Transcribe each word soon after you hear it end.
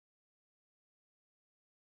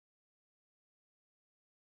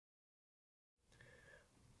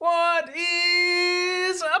What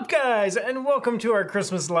is up, guys? And welcome to our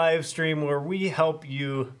Christmas live stream where we help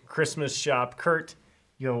you Christmas shop. Kurt,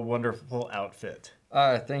 you have a wonderful outfit.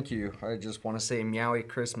 Thank you. I just want to say Meowie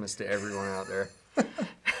Christmas to everyone out there.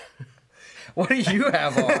 What do you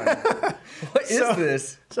have on? What is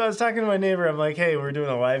this? So I was talking to my neighbor. I'm like, hey, we're doing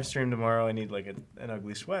a live stream tomorrow. I need like an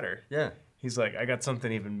ugly sweater. Yeah. He's like, I got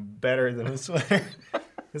something even better than a sweater.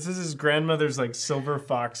 This is his grandmother's like silver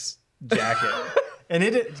fox jacket. And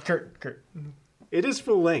Kurt, it is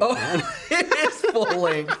full length. Oh, man. It is full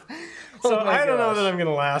length. So I don't know that I'm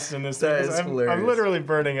gonna last in this thing. Hilarious. I'm literally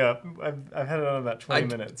burning up. I've had it on about 20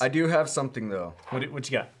 minutes. I do have something though. What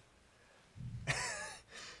you got? I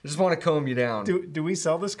just want to comb you down. Do we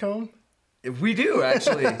sell this comb? We do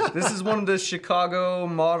actually. This is one of the Chicago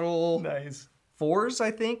Model 4s,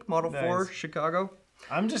 I think. Model 4 Chicago.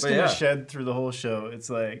 I'm just gonna shed through the whole show. It's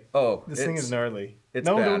like, this thing is gnarly.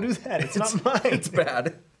 No, don't do that. It's not mine. It's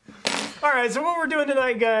bad. All right, so what we're doing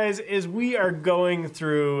tonight, guys, is we are going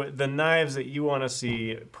through the knives that you want to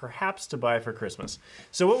see, perhaps to buy for Christmas.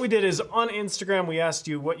 So what we did is on Instagram, we asked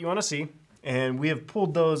you what you want to see, and we have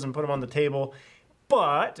pulled those and put them on the table.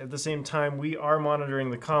 But at the same time, we are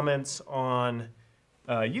monitoring the comments on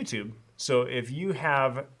YouTube. So if you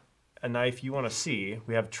have a knife you want to see,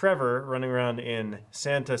 we have Trevor running around in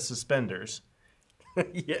Santa suspenders.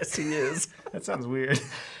 Yes, he is. That sounds weird.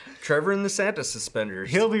 Trevor in the Santa suspenders.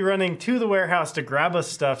 He'll be running to the warehouse to grab us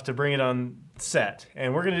stuff to bring it on set.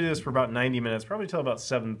 And we're going to do this for about 90 minutes, probably till about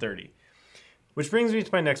 7:30. Which brings me to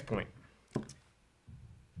my next point.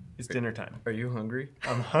 It's dinner time. Are you hungry?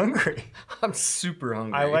 I'm hungry. I'm super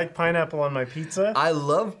hungry. I like pineapple on my pizza. I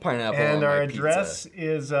love pineapple on my pizza. And our address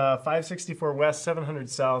is 564 West, 700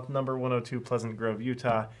 South, number 102, Pleasant Grove,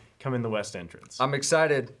 Utah. Come in the west entrance. I'm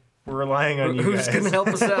excited. We're relying on you Who's guys. going to help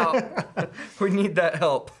us out? We need that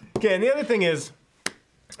help. Okay, and the other thing is,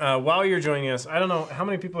 while you're joining us, I don't know how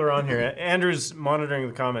many people are on here. Andrew's monitoring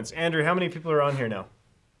the comments. Andrew, how many people are on here now?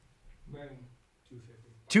 250.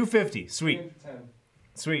 250, sweet. 10.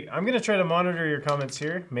 Sweet. I'm going to try to monitor your comments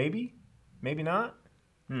here. Maybe. Maybe not.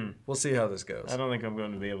 We'll see how this goes. I don't think I'm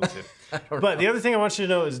going to be able to. But the other thing I want you to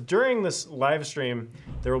know is during this live stream,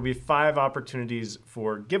 there will be 5 opportunities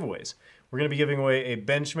for giveaways. We're going to be giving away a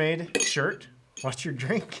Benchmade shirt. Watch your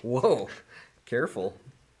drink. Whoa. Careful.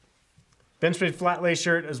 Benchmade flat lay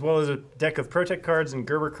shirt, as well as a deck of Protect cards and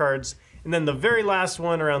Gerber cards. And then the very last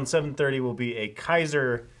one around 7:30 will be a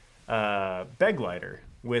Kaiser bag lighter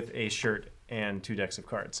with a shirt and 2 decks of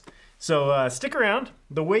cards. So stick around.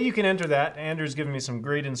 The way you can enter that, Andrew's giving me some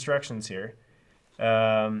great instructions here.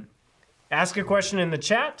 Ask a question in the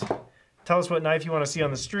chat. Tell us what knife you want to see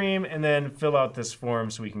on the stream, and then fill out this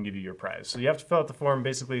form so we can give you your prize. So you have to fill out the form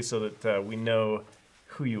basically so that we know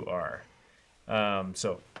who you are.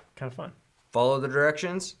 So kind of fun. Follow the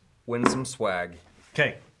directions, win some swag.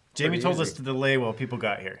 Okay, Jamie told us to delay while people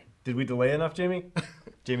got here. Did we delay enough, Jamie?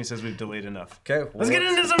 Jamie says we've delayed enough. Okay, let's get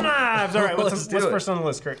into some knives. All right, what's first on the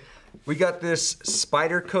list, Kurt? We got this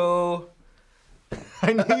Spyderco.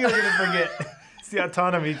 I knew you were gonna forget. It's the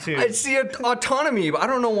Autonomy too. It's the Autonomy, but I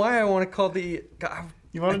don't know why I want to call the.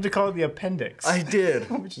 You wanted to call it the Appendix. I did.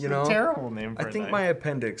 Which is a terrible name for I think my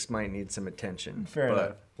appendix might need some attention. Fair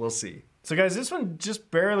enough. We'll see. So guys, this one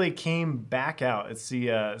just barely came back out. It's the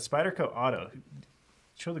Spyderco Auto.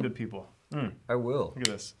 Show the good people. I will. Look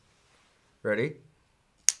at this. Ready?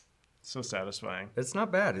 So satisfying. It's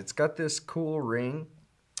not bad. It's got this cool ring.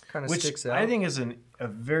 Kind of sticks out. I think is a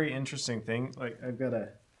very interesting thing. Like I've got a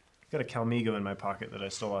Calmigo in my pocket that I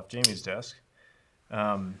stole off Jamie's desk.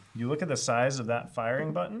 You look at the size of that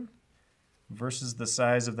firing button versus the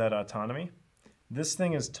size of that Autonomy. This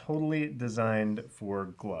thing is totally designed for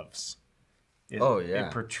gloves.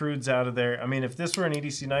 It protrudes out of there. I mean, if this were an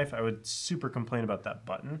EDC knife, I would super complain about that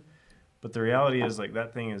button. But the reality is, like,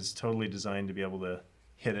 that thing is totally designed to be able to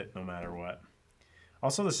hit it no matter what.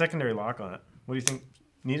 Also, the secondary lock on it. What do you think?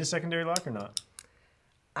 Need a secondary lock or not?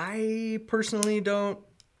 I personally don't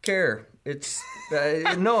care. It's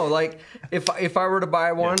no, like if I were to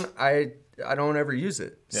buy one, I don't ever use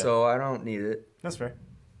it, so I don't need it. That's fair.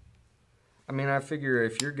 I mean, I figure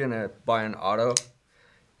if you're gonna buy an auto,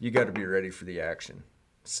 you got to be ready for the action.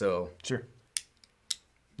 So sure.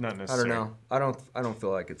 Not necessarily. I don't know. I don't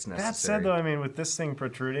feel like it's necessary. That said, though, I mean, with this thing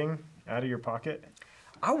protruding out of your pocket,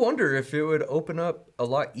 I wonder if it would open up a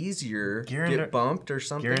lot easier, get bumped or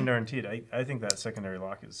something. Guaranteed. I think that secondary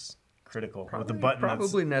lock is critical. With the button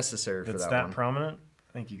probably necessary for that one. That's that prominent.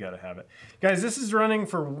 I think you got to have it. Guys, this is running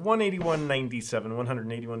for $181.97,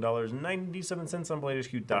 $181.97 on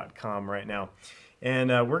BladeHQ.com right now. And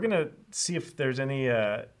we're going to see if there's any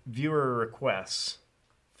viewer requests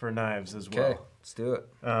for knives as well. Okay, let's do it.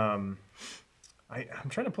 I'm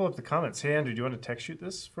trying to pull up the comments. Hey, Andrew, do you want to text shoot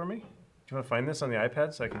this for me? Do you want to find this on the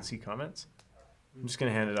iPad so I can see comments? I'm just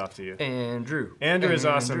going to hand it off to you. Andrew. Andrew is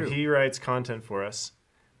awesome. He writes content for us,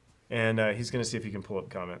 and he's going to see if he can pull up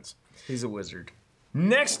comments. He's a wizard.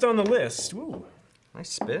 Next on the list. Woo. Nice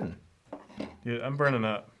spin. Dude, I'm burning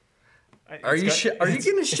up. Are you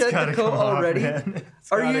going to shed the coat already?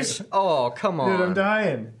 Are you? Oh, come on. Dude, I'm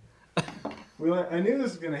dying. I knew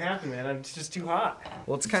this was going to happen, man. It's just too hot.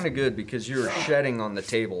 Well, it's kind of good because you were shedding on the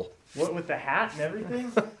table. What, with the hat and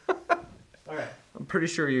everything? All right. I'm pretty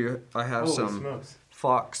sure I have Holy some smokes.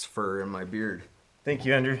 fox fur in my beard. Thank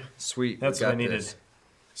you, Andrew. Sweet. That's what I needed.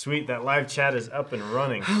 Sweet, that live chat is up and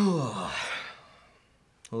running. Well,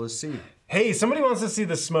 let's see. Hey, somebody wants to see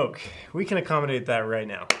the smoke. We can accommodate that right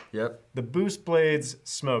now. Yep. The Boost Blades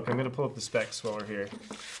smoke. I'm going to pull up the specs while we're here.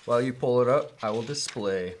 While you pull it up, I will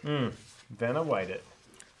display. Vanna White it.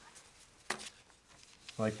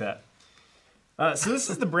 Like that. So this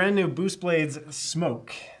is the brand new Boost Blades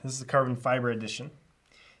Smoke. This is the carbon fiber edition.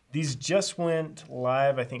 These just went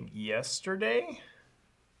live, I think, yesterday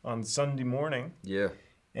on Sunday morning. Yeah.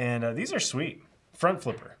 And these are sweet. Front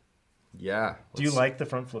flipper. Yeah. Do you like the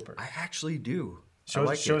front flipper? I actually do. Show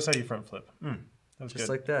us how you front flip. That was Just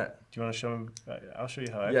good. like that. Do you want to show them? I'll show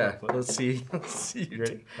you how I Yeah. front flip. Let's see. Let's see. You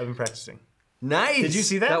ready? I've been practicing. Nice. Did you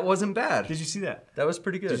see that? That wasn't bad. Did you see that? That was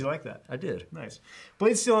pretty good. Did you like that? I did. Nice.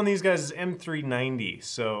 Blade steel on these guys is M390,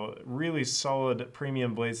 so really solid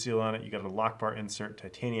premium blade steel on it. You got a lock bar insert,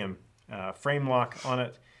 titanium frame lock on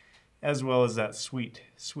it, as well as that sweet,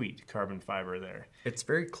 sweet carbon fiber there. It's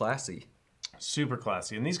very classy. Super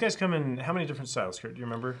classy. And these guys come in how many different styles, Kurt? Do you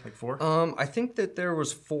remember? Like 4? I think that there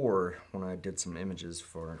was 4 when I did some images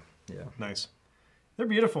for. Yeah. Nice. They're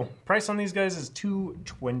beautiful. Price on these guys is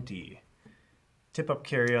 $220. Tip up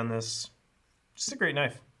carry on this. Just a great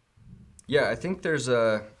knife. Yeah, I think there's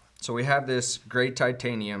so we have this gray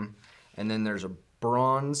titanium, and then there's a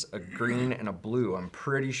bronze, a green, and a blue. I'm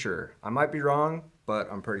pretty sure. I might be wrong, but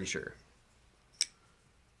I'm pretty sure.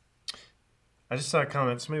 I just saw a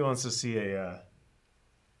comment. Somebody wants to see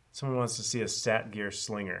a Stat Gear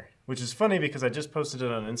Slinger, which is funny because I just posted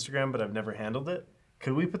it on Instagram, but I've never handled it.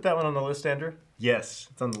 Could we put that one on the list, Andrew? Yes,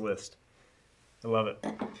 it's on the list. I love it.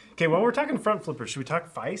 Okay, while we're talking front flippers, should we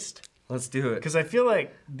talk Feist? Let's do it. Because I feel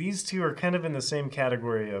like these two are kind of in the same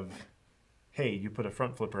category of, hey, you put a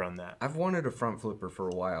front flipper on that. I've wanted a front flipper for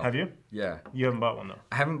a while. Have you? Yeah. You haven't bought one though.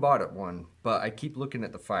 I haven't bought it one, but I keep looking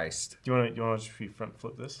at the Feist. Do you want to watch me front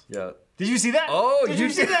flip this? Yeah. Did you see that? Oh, did you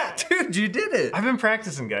see that? Dude, you did it. I've been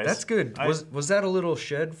practicing, guys. That's good. Was that a little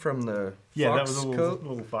shed from the yeah, fox that was a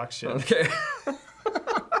little fox shed. Okay.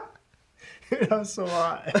 Dude, that was so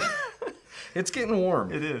hot. It's getting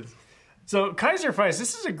warm. It is. So Kaiser Feist,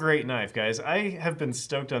 this is a great knife, guys. I have been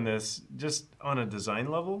stoked on this just on a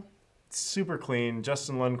design level. It's super clean.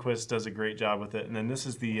 Justin Lundquist does a great job with it. And then this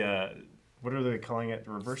is the, what are they calling it?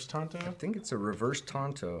 Reverse Tonto? I think it's a reverse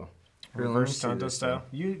Tonto. Reverse Tonto style.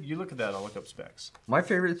 You look at that. I'll look up specs. My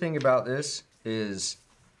favorite thing about this is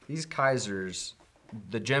these Kaisers,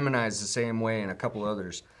 the Gemini's the same way and a couple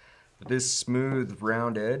others. But this smooth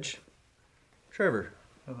round edge. Trevor,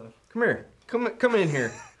 Hello. come here. Come in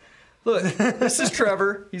here. Look, this is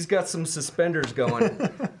Trevor. He's got some suspenders going.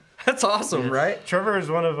 That's awesome, right? Trevor is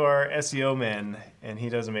one of our SEO men, and he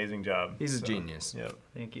does an amazing job. He's a genius. Yep.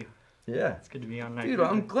 Thank you. Yeah. It's good to be on night. Dude,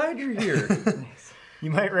 I'm glad you're here. Thanks.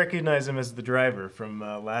 You might recognize him as the driver from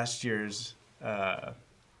last year's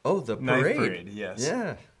Oh, the knife parade. parade. Yes.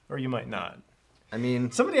 Yeah. Or you might not. I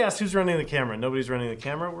mean, Somebody asked who's running the camera. Nobody's running the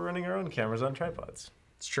camera. We're running our own cameras on tripods.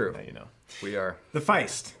 it's true. Now you know. We are. The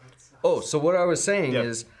Feist. Oh, so what I was saying Yep.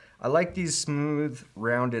 is I like these smooth,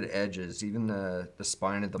 rounded edges, even the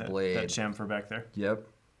spine of the blade. That chamfer back there. Yep.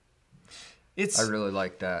 It's I really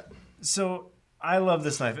like that. so I love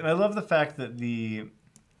this knife, and I love the fact that the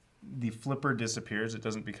flipper disappears. It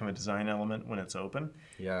doesn't become a design element when it's open.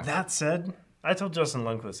 Yeah. That said, I told Justin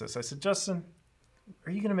Lundquist this. I said, Justin,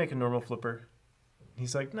 are you going to make a normal flipper?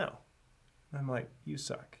 He's like, no. I'm like, you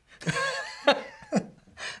suck.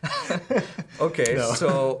 Okay, No.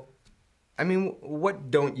 so, I mean, what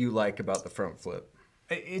don't you like about the front flip?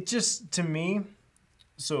 It just, to me,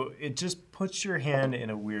 so it just puts your hand in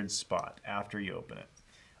a weird spot after you open it.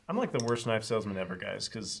 I'm like the worst knife salesman ever, guys,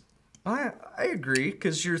 because I agree,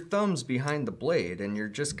 because your thumb's behind the blade, and you're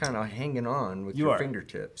just kind of hanging on with You your are.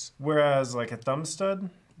 fingertips. whereas like a thumb stud,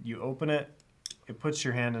 you open it, it puts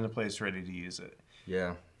your hand in a place ready to use it.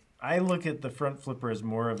 Yeah. I look at the front flipper as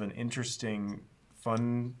more of an interesting,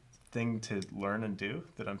 fun thing to learn and do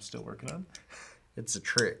that I'm still working on. It's a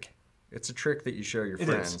trick. It's a trick that you show your It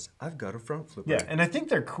friends. is. I've got a front flipper. Yeah, and I think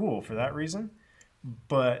they're cool for that reason.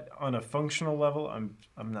 But on a functional level, I'm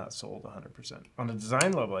not sold 100%. On a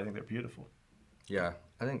design level, I think they're beautiful. Yeah,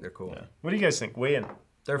 I think they're cool. Yeah. What do you guys think? Weigh in.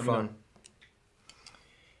 They're fun.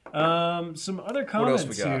 Some other comments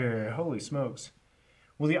we got? here. Holy smokes.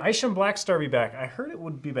 Will the Isham Black Star be back? I heard it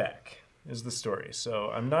would be back, is the story.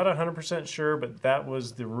 So I'm not 100% sure, but that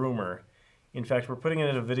was the rumor. In fact, we're putting it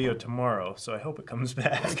in a video tomorrow, so I hope it comes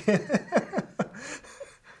back.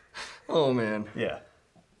 Oh, man. Yeah.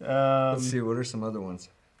 Let's see. What are some other ones?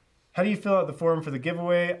 How do you fill out the form for the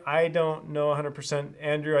giveaway? I don't know 100%.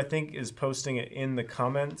 Andrew, I think, is posting it in the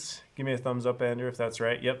comments. Give me a thumbs up, Andrew, if that's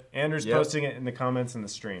right. Yep. Andrew's posting it in the comments in the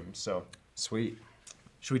stream. So Sweet.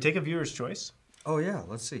 should we take a viewer's choice? Oh, yeah.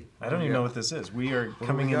 Let's see. I don't even know what this is. We are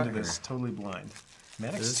coming got into this here? totally blind.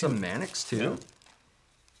 Mannix Is this 2. a Mannix too? Yeah.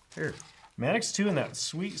 Here. Mannix 2 and that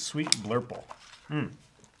sweet, sweet blurple. I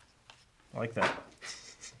like that.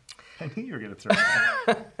 I knew you were going to throw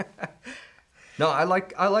that. No, I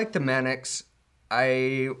like the Mannix.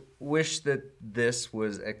 I wish that this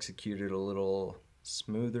was executed a little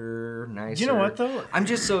smoother, nicer. You know what, though? I'm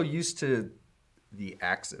just so used to the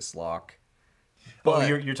axis lock. Oh,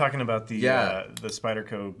 But you're talking about the Yeah.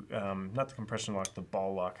 not the compression lock, the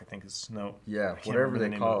ball lock, I think is, no. yeah, I can't whatever remember the they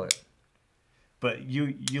name call of it. But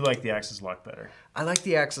you like the Axis lock better. I like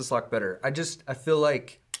the axis lock better. I feel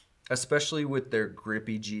like, especially with their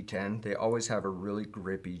grippy G10, they always have a really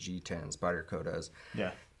grippy G10, Spyderco does.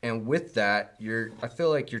 Yeah. And with that, I feel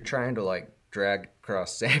like you're trying to like drag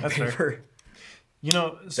across sandpaper. You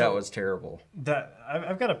know, so That was terrible.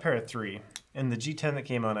 I've got a pair of 3, and the G10 that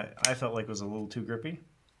came on it, I felt like was a little too grippy.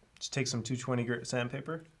 Just take some 220 grit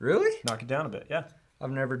sandpaper, Really? knock it down a bit. Yeah, I've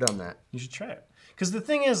never done that. you should try it. Because the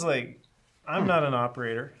thing is, like, I'm not an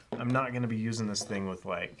operator. I'm not going to be using this thing with,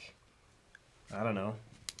 like, I don't know.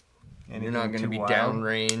 You're not going to too be wild.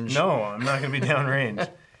 downrange. No, I'm not going to be downrange.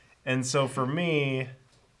 And so for me,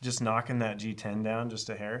 just knocking that G10 down just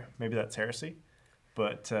a hair, maybe that's heresy,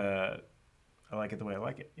 but I like it the way I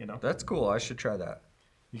like it, you know? That's cool. I should try that.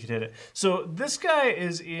 You could hit it. So this guy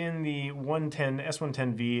is in the 110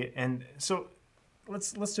 S110V, and so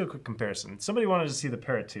let's do a quick comparison. Somebody wanted to see the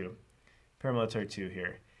Para 2, Paramilitary 2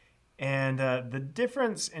 here. And the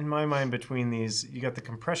difference in my mind between these, you got the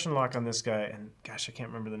compression lock on this guy, and gosh, I can't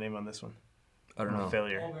remember the name on this one. I don't know.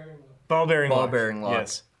 Failure. Ball bearing lock. Ball bearing lock.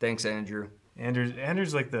 Yes. Thanks, Andrew.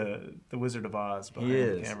 Andrew's like the Wizard of Oz behind He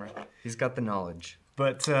the is. camera. He's got the knowledge.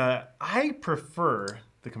 But I prefer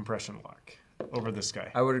the compression lock over this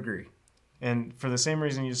guy. I would agree. And for the same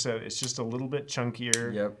reason you said, it's just a little bit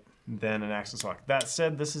chunkier Yep. than an Axis lock. That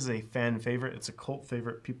said, this is a fan favorite. It's a cult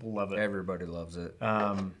favorite. People love it. Everybody loves it.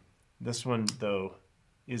 This one, though,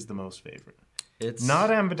 is the most favorite. It's Not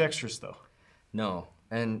ambidextrous, though. No.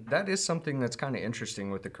 And that is something that's kind of interesting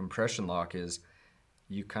with the compression lock is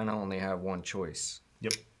you kind of only have one choice.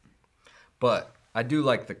 Yep. But I do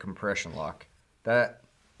like the compression lock. That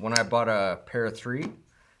when I bought a Para 3,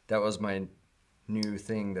 that was my new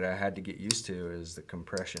thing that I had to get used to is the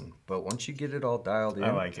compression. But once you get it all dialed in,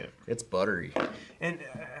 I like it. It's buttery. And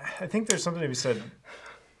I think there's something to be said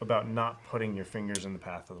about not putting your fingers in the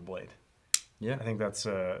path of the blade. Yeah. I think that's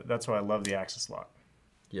why I love the Axis lock.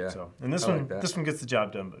 Yeah. So, and this I one, like that. this one gets the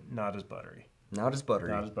job done, but not as buttery. Not as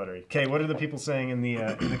buttery. Not as buttery. Okay, what are the people saying in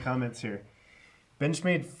the comments here?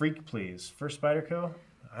 Benchmade freak, please. First Spyderco?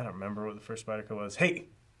 I don't remember what the first Spyderco was. Hey,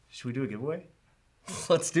 should we do a giveaway?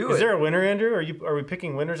 Let's do it. Is there a winner, Andrew? Are we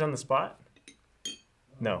picking winners on the spot?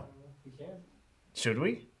 No. We can. Should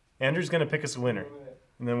we? Andrew's gonna pick us a winner,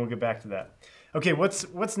 and then we'll get back to that. Okay,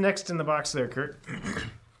 what's next in the box there, Kurt?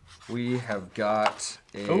 We have got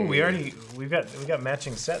a... Oh, we've got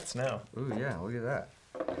matching sets now. Ooh, yeah, look at that.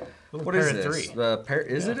 Little What pair is of this? 3.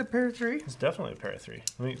 Is it a pair of 3? It's definitely a pair of 3.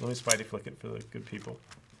 Let me Spidey flick it for the good people.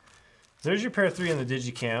 There's your pair of 3 in the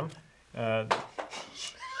Digicam.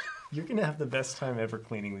 You're gonna have the best time ever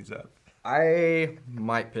cleaning these up. I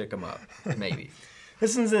might pick them up, maybe.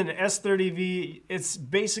 This one's an S30V. It's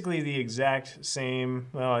basically the exact same.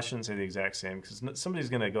 Well, I shouldn't say the exact same because somebody's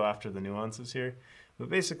gonna go after the nuances here. But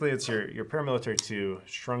basically, it's your Paramilitary 2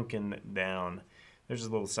 shrunken down. There's a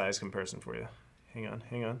little size comparison for you. Hang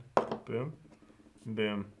on. Boom,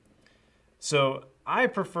 boom. So I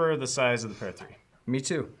prefer the size of the Para 3. Me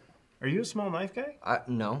too. Are you a small knife guy?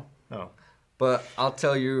 No. Oh, But I'll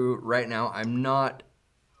tell you right now, I'm not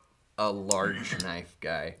a large knife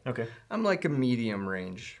guy. okay. I'm like a medium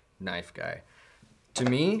range knife guy. To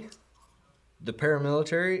me, the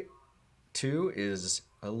Paramilitary 2 is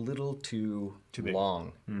a little too big.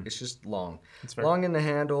 long. It's just long. That's fair. Long in the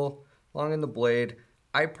handle, long in the blade.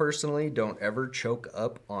 I personally don't ever choke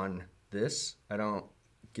up on this. I don't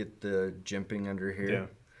get the jimping under here. Yeah.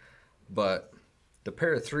 But the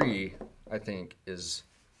Para 3, I think, is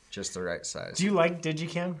just the right size. Do you like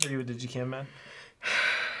Digicam? Are you a Digicam man?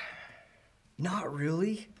 Not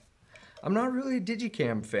really. I'm not really a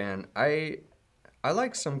Digicam fan. I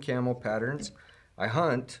like some camo patterns. I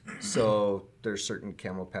hunt, so there's certain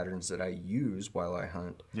camo patterns that I use while I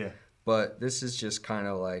hunt. Yeah. But this is just kind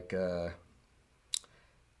of like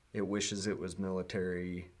it wishes it was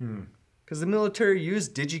military. Because the military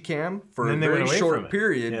used Digicam for a very short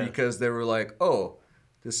period because they were like, oh,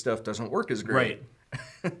 this stuff doesn't work as great.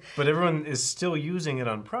 Right. But everyone is still using it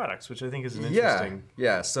on products, which I think is an interesting...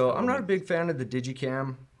 Yeah, so I'm not a big fan of the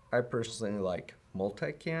Digicam. I personally like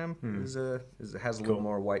multicam. It has a little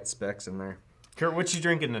more white specks in there. Kurt, what you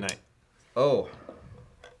drinking tonight? Oh,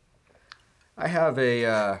 I have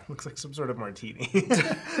a... Looks like some sort of martini.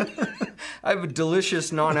 I have a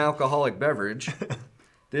delicious non-alcoholic beverage.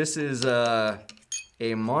 This is a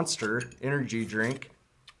Monster energy drink.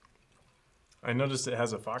 I noticed it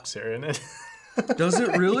has a fox hair in it. Does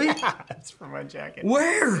it really? Yeah, it's from my jacket.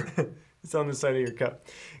 Where? It's on the side of your cup.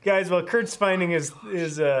 Guys, well, Kurt's finding is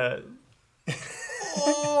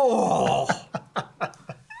Oh!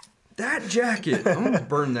 That jacket. I'm going to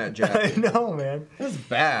burn that jacket. I know, man. That's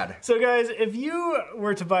bad. So, guys, if you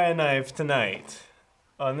were to buy a knife tonight,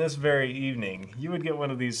 on this very evening, you would get one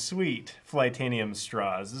of these sweet Flytanium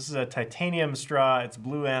straws. This is a titanium straw. It's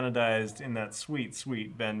blue anodized in that sweet,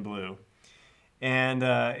 sweet Ben Blue. And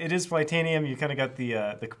it is Flytanium. You kind of got the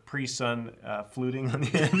Capri Sun fluting on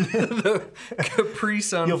the end. The Capri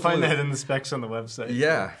Sun You'll find that in the specs on the website.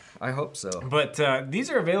 Yeah, I hope so. But these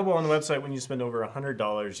are available on the website. When you spend over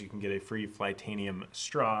 $100, you can get a free Flytanium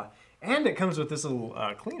straw. And it comes with this little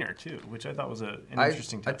cleaner, too, which I thought was an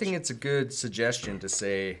interesting touch. I think it's a good suggestion to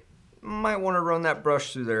say, might want to run that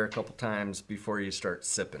brush through there a couple times before you start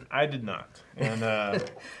sipping. I did not. And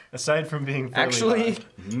aside from being fairly Actually,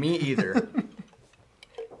 hot. me either.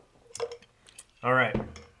 All right.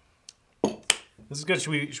 This is good. Should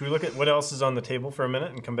we look at what else is on the table for a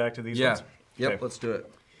minute and come back to these ones? Yep, Okay. let's do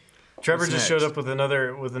it. Trevor What's just next? showed up with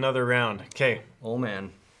another round. Okay. Oh, man.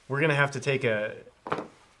 We're going to have to take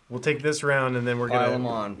we'll take this round and then we're Pile going them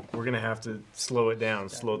on. we're going to have to slow it down,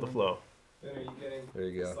 slow the flow. Then are you getting There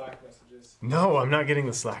you go. Slack messages? No, I'm not getting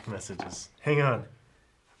the Slack messages. Hang on.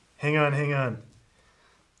 Hang on.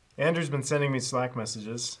 Andrew's been sending me Slack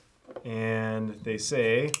messages, and they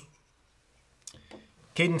say,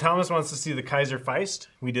 Caden Thomas wants to see the Kaiser Feist.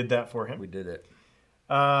 We did that for him. We did it.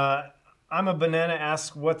 I'm a Banana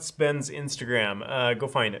asks, what's Ben's Instagram? Go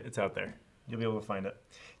find it. It's out there. You'll be able to find it.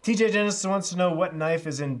 TJ Genesis wants to know what knife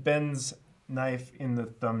is in Ben's knife in the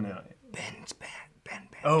thumbnail. Ben.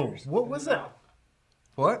 Oh, what was that?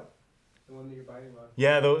 What? The one that you're biting on.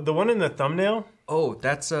 Yeah, the one in the thumbnail? Oh,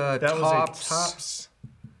 that's a That Tops was a Tops.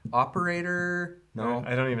 operator. No,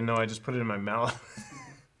 I don't even know. I just put it in my mouth.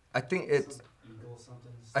 I think it's Eagle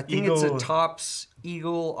something. I think Eagle. it's a Tops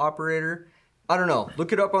Eagle operator. I don't know.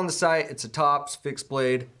 Look it up on the site. It's a Tops fixed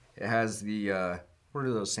blade. It has the what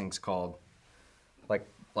are those things called?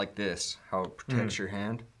 Like this. How it protects your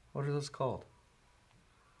hand. What are those called?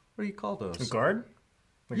 What do you call those? A guard?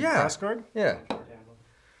 Like Yeah. a cross guard? Yeah.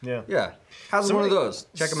 Yeah. Yeah. How's one of those?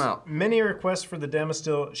 Check them out. Many requests for the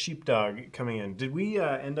Damastil sheepdog coming in. Did we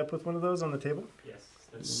end up with one of those on the table? Yes.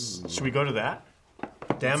 There's, Should we go to that?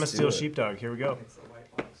 Damastil it. sheepdog. Here we go. it's the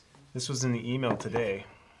white box. This was in the email today.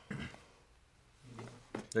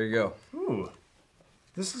 There you go. Ooh.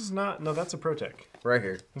 This is not... No, that's a ProTech. Right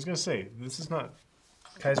here. I was going to say, this is not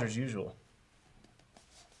Kaiser's usual.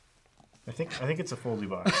 I think it's a Foldy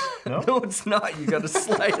box. No? No, it's not. You got to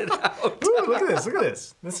slide it out. Ooh, look at this. Look at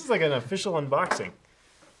this. This is like an official unboxing.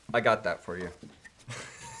 I got that for you.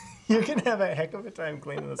 You're going to have a heck of a time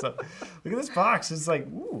cleaning this up. Look at this box. It's like,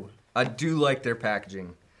 ooh. I do like their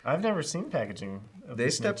packaging. I've never seen packaging of They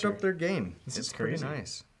this stepped nature. up their game. This It's is pretty crazy.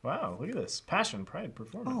 nice. Wow, look at this. Passion, pride, Oh,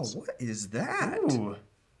 performance. what is that? Ooh.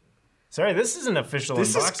 Sorry, this is an official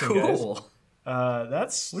This is unboxing, cool. guys.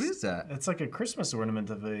 That's... What is that? It's like a Christmas ornament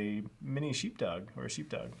of a mini sheepdog, or a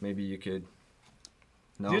sheepdog. Maybe you could.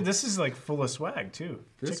 No. Dude, this is like full of swag, too.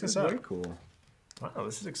 Check this this is out. very cool. Wow,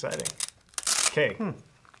 this is exciting. Okay,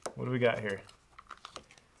 what do we got here?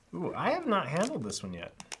 Ooh, I have not handled this one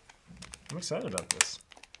yet. I'm excited about this.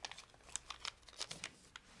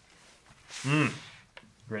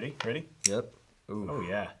 Ready? Ready? Yep. Ooh. Oh,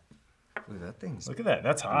 yeah. Ooh, that thing's. Look at that.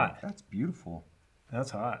 That's hot. That's beautiful. That's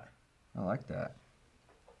hot. I like that.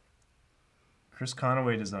 Chris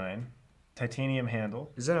Conaway design. Titanium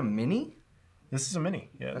handle. Is that a mini? This is a mini.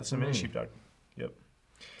 Yeah, That's that's a mini a mini. sheepdog. Yep.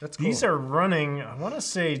 That's cool. These are running, I want to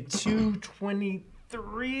say, $223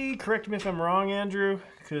 3. Correct me if I'm wrong, Andrew,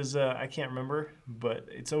 because I can't remember, but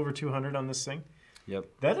it's over 200 on this thing. Yep.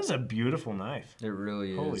 That is a beautiful knife. It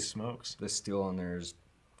really is. Holy smokes. The steel on there is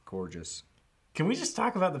gorgeous. Can we just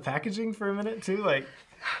talk about the packaging for a minute too? Like,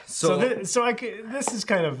 So, this is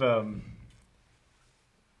kind of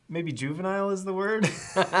maybe juvenile is the word,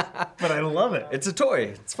 but I love it. it's a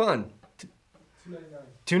toy. It's fun.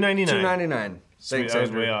 $2.99. $2.99. $2.99. Sweet, Thanks, I was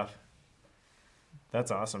Andrew. way off.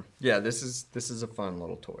 That's awesome. Yeah, this is a fun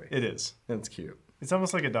little toy. It is. That's cute. It's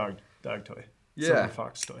almost like a dog toy. Yeah. Silver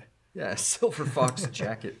fox toy. Yeah, silver fox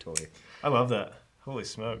jacket toy. I love that. Holy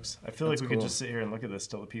smokes. I feel That's like we could cool. just sit here and look at this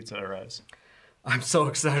till the pizza arrives. I'm so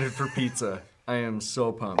excited for pizza. I am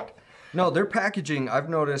so pumped. No, their packaging, I've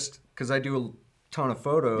noticed, because I do a ton of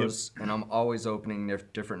photos, and I'm always opening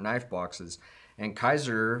different knife boxes. And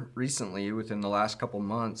Kaiser recently, within the last couple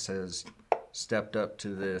months, has stepped up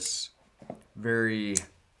to this very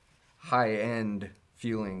high-end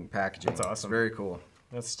feeling packaging. That's awesome. It's very cool.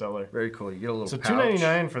 That's stellar. Very cool. You get a little So pouch.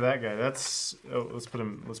 $2.99 for that guy. That's let's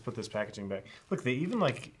put this packaging back. Look, they even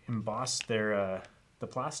like embossed their the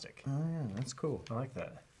plastic. Oh, yeah, that's cool. I like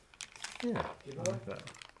that. Yeah. I like that.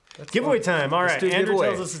 That's Giveaway fun. time. All Let's right. do a Andrew giveaway.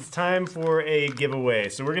 tells us it's time for a giveaway.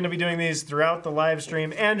 So we're going to be doing these throughout the live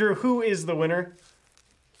stream. Andrew, who is the winner?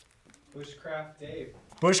 Bushcraft Dave.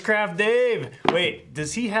 Bushcraft Dave. Wait,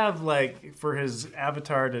 does he have like for his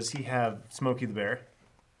avatar? Does he have Smokey the Bear?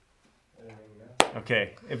 There you go.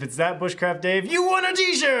 Okay. If it's that Bushcraft Dave, you won a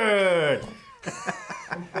T-shirt.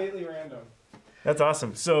 Completely random. That's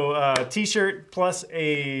awesome. So T-shirt plus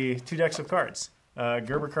 2 decks of cards,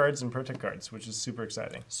 Gerber cards and Protect cards, which is super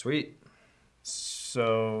exciting. Sweet.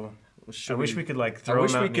 So Should I wish we could like throw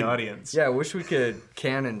them out in the audience. Yeah, I wish we could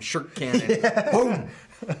shirt cannon. Boom!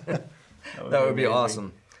 That would be amazing.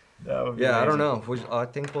 awesome. That would be Yeah, I don't amazing. know. I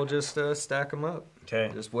think we'll just stack them up.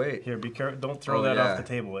 Okay. Just wait. Here, be careful. Don't throw Oh, that yeah. off the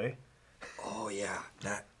table, eh? Oh yeah,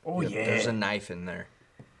 that. Oh, yeah. There's a knife in there.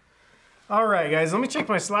 All right, guys. Let me check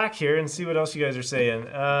my Slack here and see what else you guys are saying.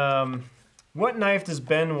 What knife does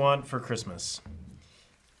Ben want for Christmas?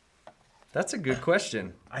 That's a good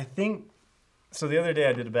question. I think so. The other day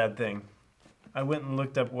I did a bad thing. I went and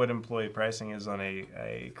looked up what employee pricing is on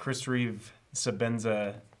a Chris Reeve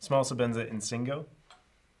Sabenza, small Sabenza Insingo,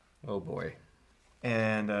 Oh boy.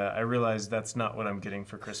 and I realized that's not what I'm getting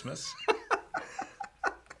for Christmas.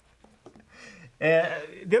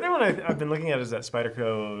 The other one I've been looking at is that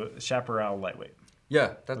Spyderco Chaparral Lightweight.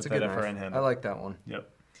 Yeah, that's With a good that knife. FRN handle. I like that one. Yep.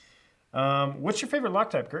 What's your favorite lock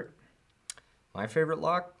type, Kurt? My favorite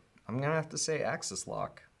lock, I'm gonna have to say Axis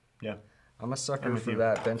lock. Yeah, I'm a I'm sucker with for you.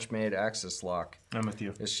 that Benchmade Axis lock. I'm with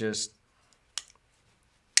you. It's just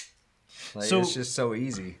like, So- it's just so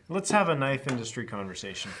easy. Let's have a knife industry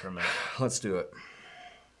conversation for a minute. Let's do it.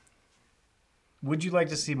 Would you like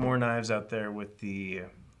to see more knives out there with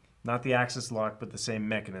not the Axis lock, but the same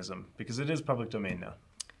mechanism? Because it is public domain now.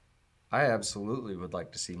 I absolutely would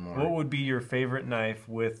like to see more. What would be your favorite knife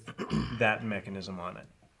with that mechanism on it?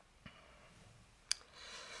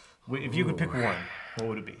 If you could pick one, what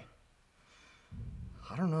would it be?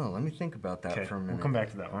 I don't know. Let me think about that Okay, for a minute. we'll come back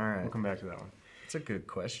to that one. All right. We'll come back to that one. It's a good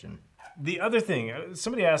question. The other thing,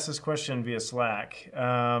 somebody asked this question via Slack.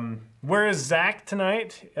 Where is Zach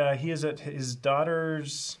tonight? He is at his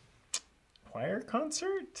daughter's choir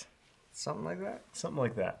concert? Something like that. Something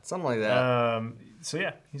like that. Something like that. So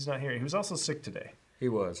yeah, he's not here. He was also sick today. He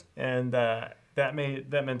was. And that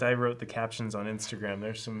meant I wrote the captions on Instagram.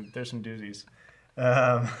 There's some doozies.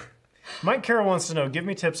 Mike Carroll wants to know, give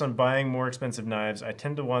me tips on buying more expensive knives. I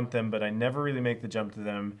tend to want them, but I never really make the jump to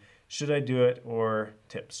them. Should I do it, or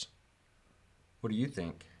tips? What do you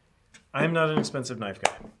think? I'm not an expensive knife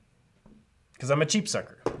guy because I'm a cheap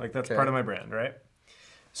sucker. Like that's Okay. part of my brand, right?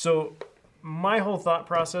 So my whole thought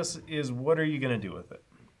process is, what are you gonna do with it?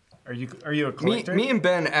 Are you a collector? Me and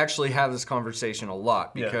Ben actually have this conversation a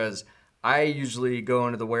lot Yeah. because I usually go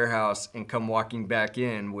into the warehouse and come walking back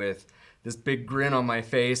in with this big grin on my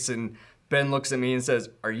face, and Ben looks at me and says,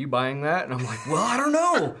 "Are you buying that?" And I'm like, "Well, I don't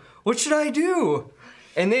know. What should I do?"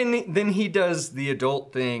 And then he does the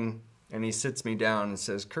adult thing, and he sits me down and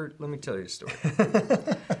says, "Kurt, let me tell you a story."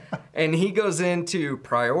 And he goes into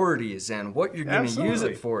priorities and what you're going to use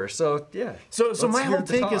Absolutely. it for. So yeah. So let's my hear whole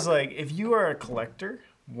the take is talk. like, if you are a collector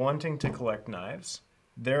wanting to collect knives,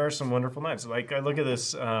 there are some wonderful knives. Like I look at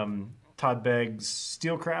this Todd Begg's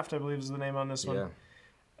Steelcraft, I believe is the name on this one. Yeah.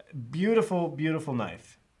 Beautiful, beautiful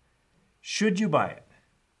knife. Should you buy it?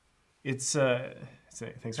 It's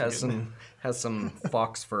thanks for getting that. Has some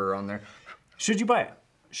fox fur on there. Should you buy it?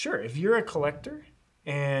 Sure. If you're a collector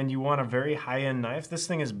and you want a very high-end knife, this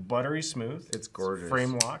thing is buttery smooth. It's gorgeous.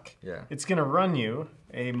 Frame lock. Yeah. It's going to run you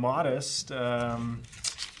a modest, hang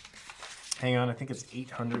on, I think it's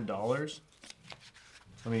 $800.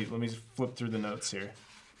 Let me flip through the notes here.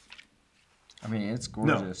 I mean, it's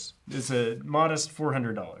gorgeous. No, it's a modest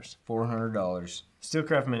 $400. $400.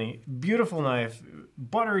 Steelcraft Mini, beautiful knife,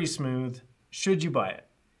 buttery smooth. Should you buy it?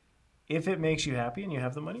 If it makes you happy and you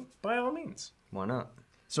have the money, by all means. Why not?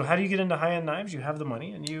 So how do you get into high-end knives? You have the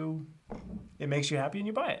money and it makes you happy and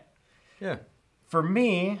you buy it. Yeah. For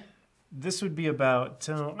me, this would be about,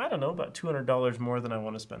 I don't know, about $200 more than I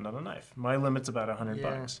want to spend on a knife. My limit's about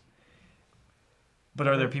 $100. But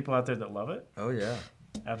are there people out there that love it? Oh yeah.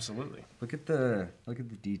 Absolutely. Look at the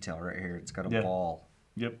detail right here. It's got a ball.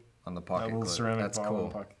 Yep. On the That pocket little clip. ceramic That's ball cool.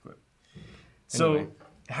 and pocket clip. So, Anyway.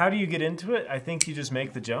 how do you get into it? I think you just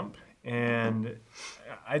make the jump, and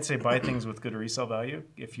I'd say buy things with good resale value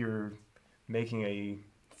if you're making a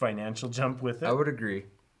financial jump with it. I would agree.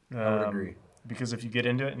 I would agree. Because if you get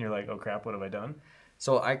into it and you're like, oh crap, what have I done?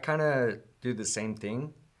 So I kind of do the same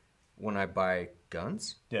thing when I buy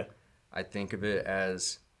guns. Yeah. I think of it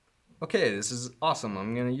as, okay, this is awesome.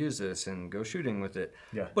 I'm going to use this and go shooting with it.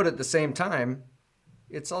 Yeah. But at the same time,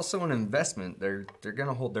 it's also an investment. They're going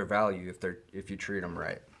to hold their value if you treat them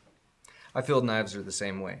right. I feel knives are the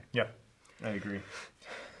same way. Yeah, I agree.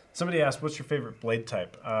 Somebody asked, what's your favorite blade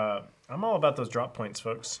type? I'm all about those drop points,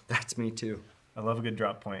 folks. That's me too. I love a good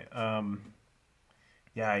drop point.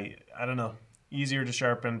 Yeah, I don't know. Easier to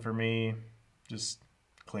sharpen for me. Just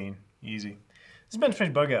clean, easy. This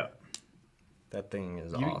Benchmark bug out. That thing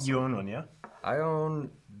is You, awesome. you own one, yeah? I own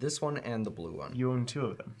this one and the blue one. You own two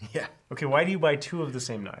of them. Yeah. Okay, why do you buy two of the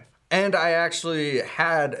same knife? And I actually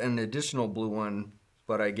had an additional blue one,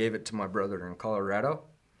 but I gave it to my brother in Colorado.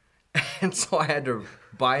 And so I had to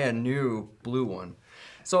buy a new blue one.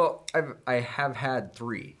 So I have had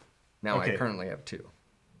three. Now Okay. I currently have two.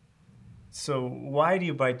 So why do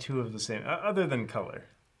you buy two of the same, other than color?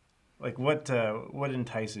 Like what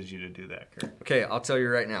entices you to do that, Kurt? Okay, I'll tell you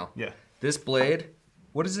right now. Yeah. This blade,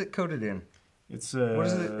 what is it coated in? It's What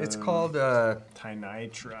is it? It's called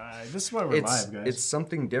Tinnitride. This is why we're live, guys. it's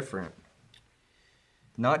something different.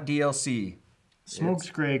 Not DLC.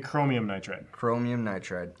 Smoked gray chromium nitride. Chromium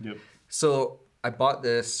nitride. Yep. So I bought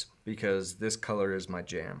this because this color is my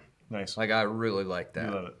jam. Nice. Like I really like I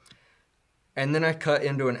that. love it. And then I cut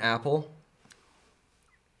into an apple.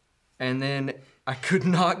 And then I could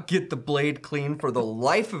not get the blade clean for the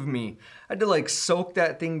life of me. I had to like soak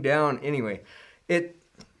that thing down. Anyway, it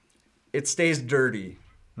stays dirty.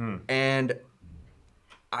 And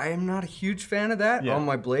I am not a huge fan of that Yeah. on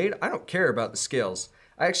my blade. I don't care about the scales.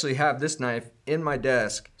 I actually have this knife in my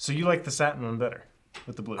desk. So you like the satin one better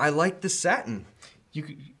with the blue? I like the satin. You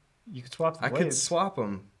could swap the I blades. could swap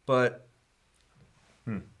them, but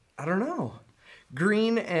I don't know.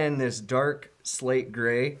 Green and this dark slate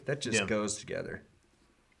gray, that just Yeah. goes together.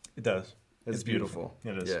 It does. It's beautiful.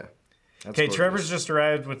 It is. Yeah. That's Okay, gorgeous. Trevor's just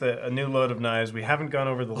arrived with a new load of knives. We haven't gone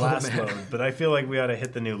over the last man. load, but I feel like we ought to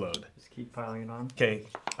hit the new load. Just keep piling it on. Okay,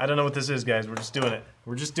 I don't know what this is, guys. We're just doing it.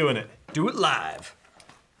 We're just doing it. Do it live.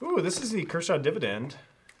 Ooh, this is the Kershaw Dividend.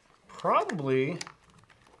 Probably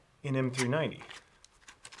in M390,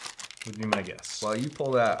 would be my guess. While you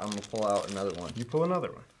pull that, I'm going to pull out another one. You pull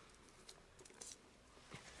another one.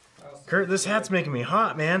 Kurt, this hat's making me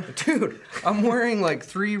hot, man. Dude, I'm wearing like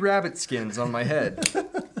 3 rabbit skins on my head. Yeah,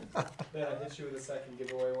 I hit you with a second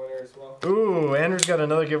giveaway winner as well. Ooh, Andrew's got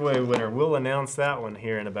another giveaway winner. We'll announce that one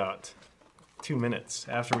here in about 2 minutes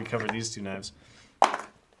after we cover these two knives.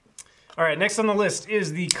 All right, next on the list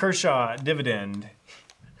is the Kershaw Dividend.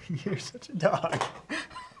 You're such a dog.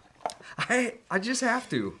 I just have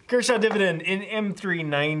to. Kershaw Dividend in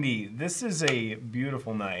M390. This is a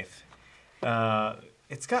beautiful knife.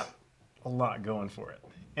 It's got a lot going for it.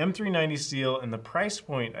 M390 steel, and the price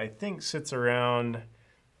point I think sits around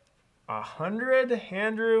 100.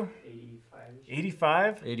 Andrew, 85.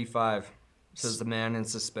 85. 85, says the man in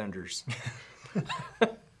suspenders.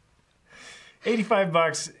 85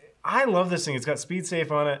 bucks. I love this thing. It's got speed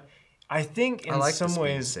safe on it. I think in I like the some speed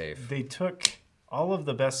ways safe. they took all of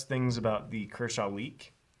the best things about the Kershaw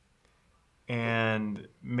Leak and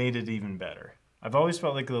made it even better. I've always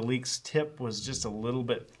felt like the Leak's tip was just a little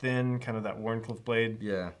bit thin, kind of that Wharncliffe blade,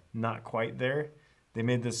 Yeah. not quite there. They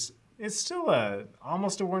made this, it's still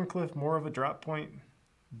almost a Wharncliffe, more of a drop point,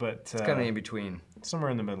 but It's kind of in between. somewhere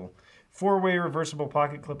in the middle. 4-way reversible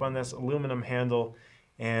pocket clip on this, aluminum handle,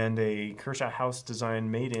 and a Kershaw house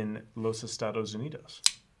design made in Los Estados Unidos.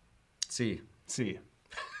 See. Sí.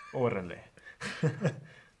 Órale.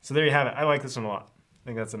 So there you have it. I like this one a lot. I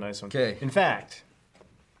think that's a nice one. Okay. In fact,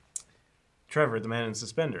 Trevor, the man in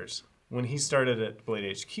suspenders, when he started at Blade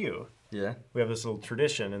HQ, Yeah. we have this little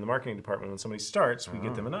tradition in the marketing department. When somebody starts, we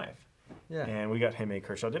get them a knife. Yeah. And we got him a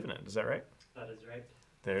Kershaw Dividend. Is that right? That is right.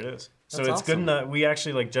 There it is. So That's it's good awesome. enough. We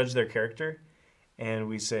actually like judge their character, and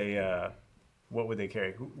we say, what would they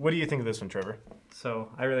carry? What do you think of this one, Trevor? So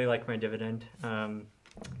I really like my Dividend.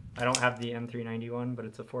 I don't have the M390 one, but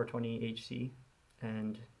it's a 420 HC,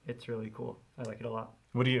 and it's really cool. I like it a lot.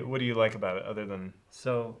 What do you like about it other than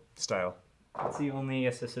So style? it's the only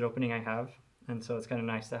assisted opening I have, and so it's kind of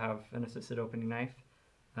nice to have an assisted opening knife.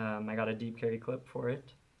 I got a deep carry clip for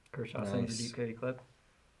it. Kershaw sends Nice. a deep carry clip,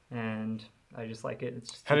 and I just like it.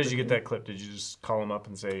 It's just How did super you get clean. that clip? Did you just call them up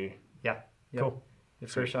and say, Yeah. Yep. cool,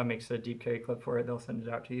 If Sweet. Kershaw makes a deep carry clip for it, they'll send it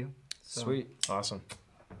out to you. So Sweet. awesome,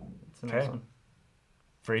 It's a nice Okay. one.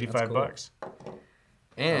 for 85 cool. bucks?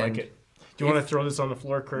 And I like it. Do you want to throw this on the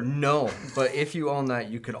floor, Kurt? no, but if you own that,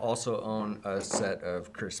 you could also own a set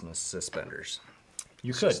of Christmas suspenders. You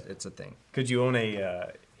It's could. just- it's a thing. Could you own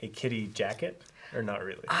a kitty jacket or not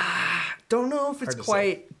really? Don't know if it's Hard to say.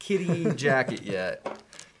 quite kitty jacket yet.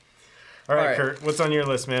 All right, all right. Kurt. What's on your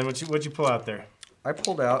list, man? What'd you pull out there? I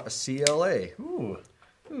pulled out a CLA. Ooh,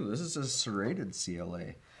 Ooh, this is a serrated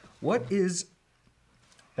CLA. What is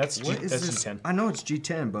that's what is that's this? G10. I know it's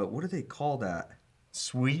G10, but what do they call that?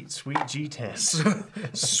 Sweet G10.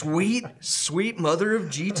 Sweet mother of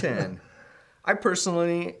G10. I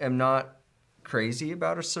personally am not crazy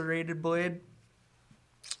about a serrated blade.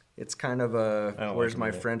 It's kind of I don't where's like my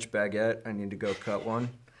them either. French baguette? I need to go cut one.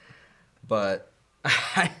 But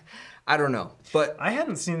I don't know. But I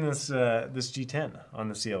hadn't seen this G10 on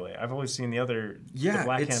the CLA. I've always seen the other yeah, the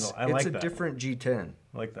black it's, handle. I it's like a that. different G10.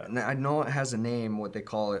 I like that. And I know it has a name, what they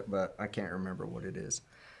call it, but I can't remember what it is.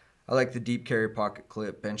 I like the deep carry pocket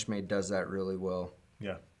clip. Benchmade does that really well.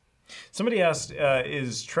 Yeah. Somebody asked,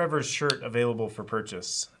 is Trevor's shirt available for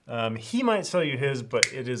purchase? He might sell you his, but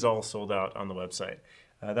it is all sold out on the website.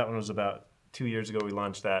 That one was about 2 years ago we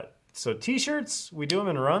launched that. So t-shirts, we do them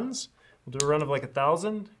in runs. We'll do a run of like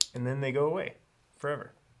 1,000, and then they go away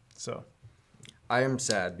forever. So I am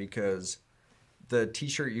sad because the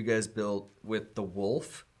t-shirt you guys built with the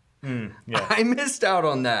wolf, yeah, I missed out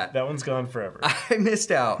on that. that one's gone forever. I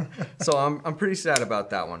missed out. So I'm pretty sad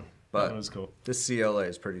about that one. That But was cool. this CLA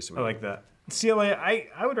is pretty sweet. I like that. CLA, I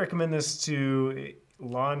would recommend this to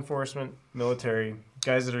law enforcement, military,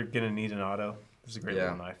 guys that are going to need an auto. It's a great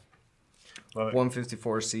Yeah. little knife. Love it.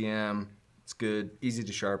 154 CM. It's good. Easy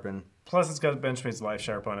to sharpen. Plus, it's got Benchmade's Life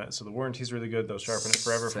Sharp on it, so the warranty's really good. They'll sharpen it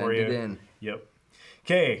forever Send for you. it in. Yep.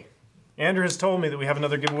 Okay, Andrew has told me that we have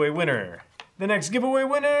another giveaway winner. The next giveaway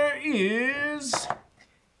winner is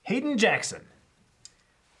Hayden Jackson.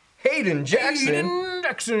 Hayden Jackson. Hayden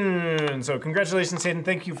Jackson. So congratulations, Hayden.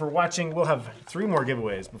 Thank you for watching. We'll have 3 more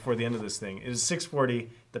giveaways before the end of this thing. It is 6:40.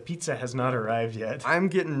 The pizza has not arrived yet. I'm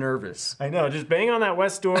getting nervous. I know. Just bang on that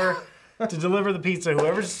west door to deliver the pizza.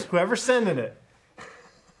 Whoever's sending it.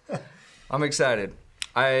 I'm excited.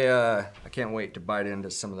 I can't wait to bite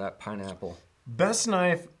into some of that pineapple. Best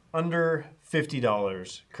knife under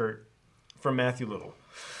 $50, Kurt, from Matthew Little.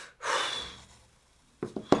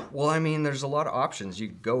 Well, I mean, there's a lot of options you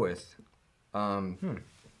could go with.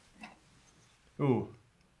 Ooh,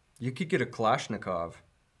 You could get a Kalashnikov.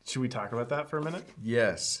 should we talk about that for a minute?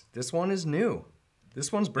 Yes, this one is new.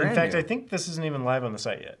 This one's brand In fact, new. I think this isn't even live on the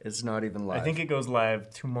site yet. It's not even live. I think it goes live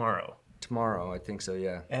tomorrow. tomorrow. I think so.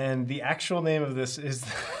 Yeah. And the actual name of this is,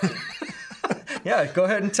 Yeah. Go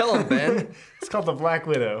ahead and tell them, Ben. it's called the Black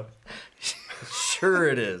Widow. Sure,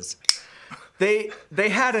 it is. They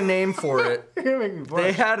had a name for it. You're gonna make me blush.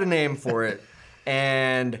 They had a name for it,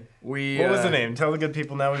 and we. What was the name? Tell the good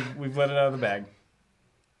people now we've let it out of the bag.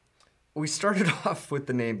 We started off with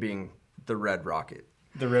the name being the Red Rocket.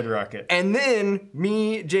 The Red Rocket. And then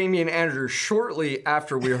me, Jamie, and Andrew, shortly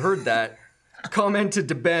after we heard that, commented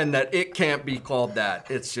to Ben that it can't be called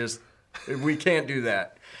that. It's just, we can't do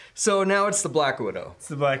that. So now it's the Black Widow. It's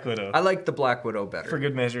the Black Widow. I like the Black Widow better. For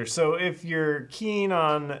good measure. So if you're keen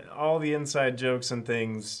on all the inside jokes and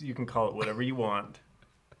things, you can call it whatever you want.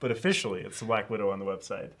 But officially, it's the Black Widow on the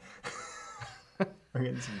website. We're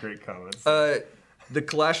getting some great comments. The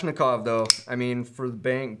Kalashnikov, though, I mean, for the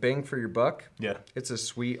bang for your buck, Yeah. it's a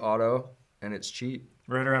sweet auto and it's cheap.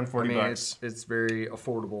 Right around 40 I mean, bucks. it's very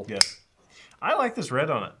affordable. Yeah. I like this red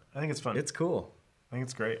on it. I think it's fun. It's cool. I think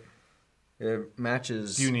it's great. It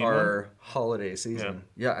matches Do you need our holiday season.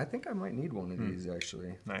 Yeah, I think I might need one of these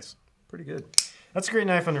actually. Nice. Pretty good. That's a great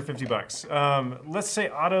knife under 50 bucks. Let's say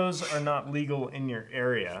autos are not legal in your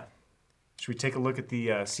area. Should we take a look at the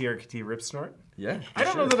CRKT Rip Snort? Yeah. I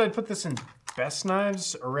don't know that I'd put this in best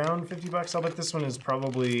knives around 50 bucks. I'll bet this one is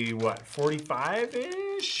probably, what,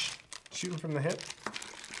 45-ish? shooting from the hip.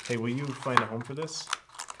 Hey, will you find a home for this?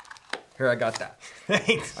 Here, I got that.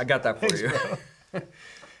 Thanks. I got that for you. bro.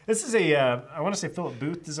 This is a, I want to say Philip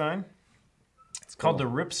Booth design. It's called the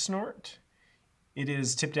Rip Snort. It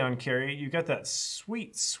is tip down carry. You got that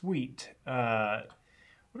sweet, what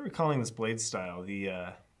are we calling this blade style?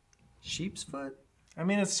 The Sheep's foot? I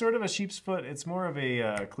mean, it's sort of a sheep's foot. It's more of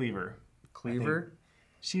a cleaver. Cleaver?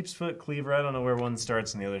 Sheep's foot, cleaver. I don't know where one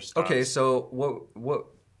starts and the other stops. Okay, so what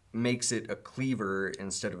makes it a cleaver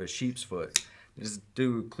instead of a sheep's foot?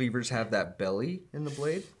 Do cleavers have that belly in the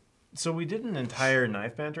blade? So we did an entire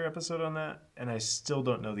knife banter episode on that, and I still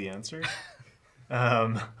don't know the answer.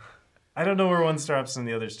 I don't know where one stops and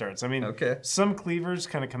the other starts. I mean, Okay. some cleavers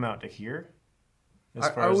kind of come out to here. As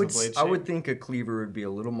far I as would the blade I shape. would think a cleaver would be a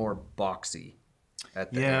little more boxy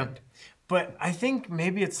at the end. But I think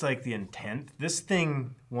maybe it's like the intent. This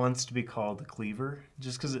thing wants to be called the cleaver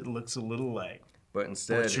just because it looks a little like, But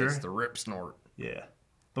instead, Butcher. it's the rip snort. yeah.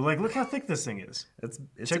 But like, look how thick this thing is. It's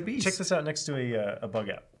check, a beast. Check this out next to a bug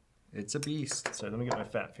out. It's a beast. Sorry, let me get my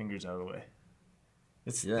fat fingers out of the way.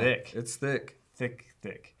 It's Yeah, thick. It's thick.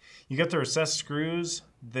 Thick. You got the recessed screws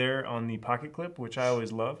there on the pocket clip, which I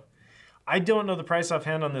always love. I don't know the price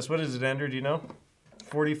offhand on this. What is it, Andrew? Do you know?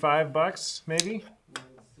 $45 maybe?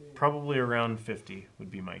 Probably around 50 would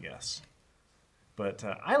be my guess. But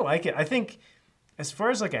I like it. I think as far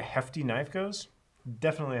as like a hefty knife goes,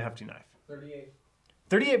 definitely a hefty knife. 38.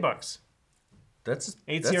 $38. That's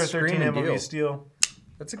 8CR13 screaming MOV deal. steel.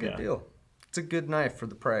 That's a good Yeah. deal. It's a good knife for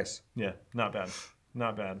the price. Yeah, not bad.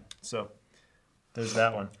 Not bad. So there's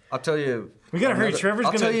that one. I'll tell you. We gotta hurry. another- Trevor's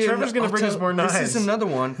I'll gonna tell you bring us more knives. This is another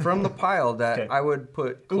one from the pile that Okay. I would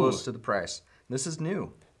put close Ooh. to the price. This is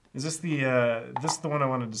new. Is this the one I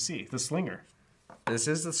wanted to see? The Slinger. This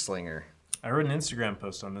is the Slinger. I wrote an Instagram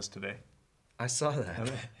post on this today. I saw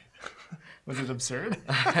that. Was it absurd?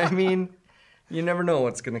 I mean, you never know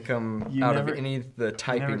what's going to come You out never- of any of the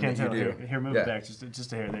typing Never can that you tell. do. Here, move Yeah. it back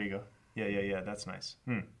just a hair. There you go. Yeah. That's nice.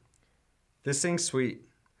 This thing's sweet.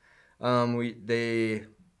 We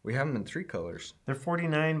have them in 3 colors. They're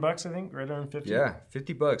 $49, I think, right around 50. Yeah,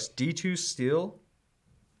 $50. D2 steel,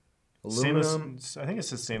 aluminum, Stainless. I think it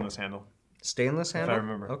says stainless handle. stainless handle. I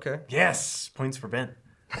remember. Okay. Yes, points for Ben.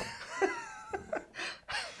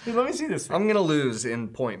 Dude, let me see this thing. I'm gonna lose in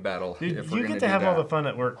point battle. Dude, if we're you gonna get to do have that. all the fun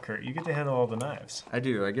at work, Kurt. You get to handle all the knives. I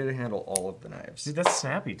do. I get to handle all of the knives. Dude, that's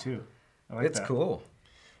snappy too. I like It's that. cool.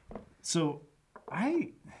 So,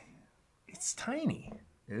 it's tiny.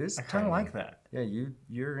 It is. I kind of tiny. like that. Yeah,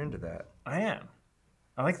 you're into that. I am.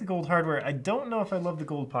 I like the gold hardware. I don't know if I love the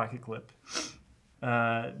gold pocket clip.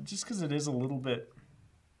 Just because it is a little bit...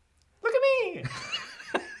 Look at me!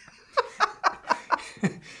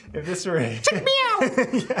 If this were a... Check me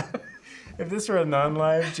out! Yeah. If this were a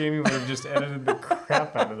non-live, Jamie would have just edited the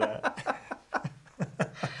crap out of that.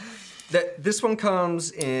 This one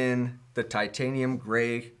comes in the titanium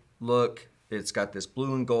gray look. It's got this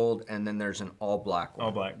blue and gold, and then there's an all black one.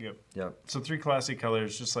 All black, yep. Yep. So 3 classic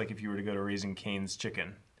colors, just like if you were to go to Raising Cane's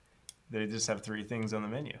Chicken. They just have 3 things on the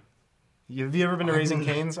menu. Have you ever been to Raising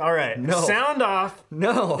Cane's? All right. No. Sound off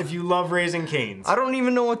No. if you love Raising Cane's. I don't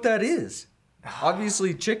even know what that is.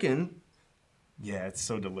 Obviously chicken. Yeah, it's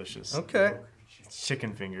so delicious. Okay. It's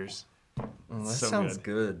chicken fingers. Oh, that So sounds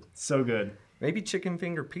good. So good. Maybe chicken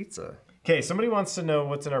finger pizza. Okay, somebody wants to know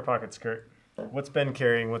what's in our pockets, Kurt. What's Ben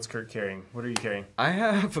carrying? What's Kurt carrying? What are you carrying? I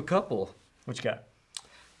have a couple. What you got?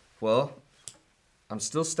 Well, I'm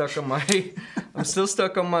still stuck on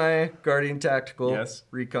my Guardian Tactical Yes.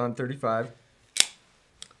 Recon 35.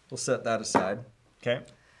 We'll set that aside. Okay.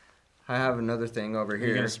 I have another thing over Are you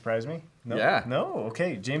here. going to surprise me? No? Yeah. No?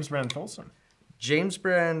 Okay. James Brand Folsom. James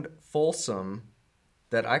Brand Folsom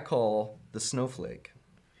that I call the Snowflake.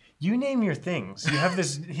 You name your things. You have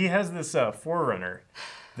this. He has this Forerunner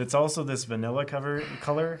that's also this vanilla color. He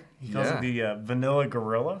calls Yeah. it the Vanilla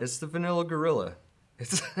Gorilla. It's the Vanilla Gorilla.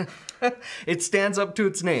 It's it stands up to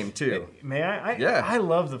its name too. May I? Yeah. I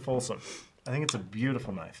love the Folsom. I think it's a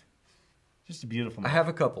beautiful knife. Just a beautiful I knife. have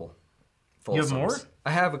a couple. Folsoms. You have more?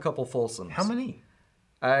 I have a couple Folsoms. How many?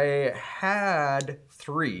 I had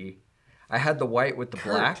 3. I had the white with the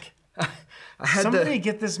Kurt. black. I had Somebody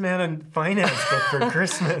get this man a finance book for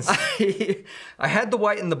Christmas. I had the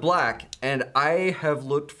white and the black, and I have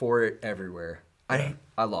looked for it everywhere. I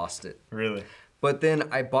lost it. Really? But then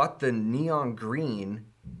I bought the neon green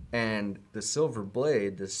and the silver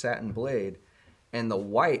blade, the satin blade, and the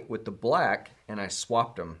white with the black, and I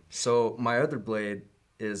swapped them. So my other blade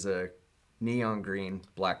is a neon green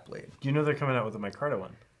black blade. You know they're coming out with a micarta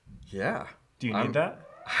one. Yeah. Do you need that?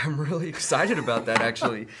 I'm really excited about that,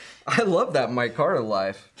 actually. I love that Mike Carter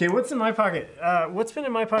life. Okay, what's in my pocket? What's been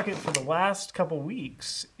in my pocket for the last couple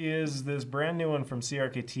weeks is this brand new one from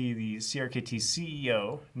CRKT, the CRKT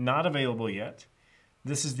CEO, not available yet.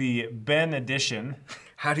 This is the Ben edition.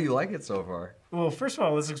 How do you like it so far? Well, first of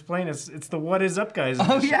all, let's explain. It's the What Is Up Guys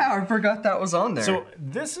Oh, edition. yeah, I forgot that was on there. So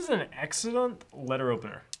this is an excellent letter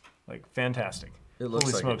opener. Like, fantastic. It looks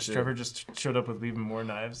Holy like it smokes, should. Trevor just showed up with even more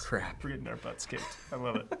knives. Crap. We're getting our butts kicked. I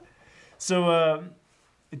love it. So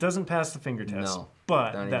it doesn't pass the finger test, No,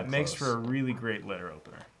 but not that even makes close. for a really great letter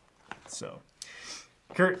opener. So,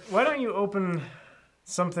 Kurt, why don't you open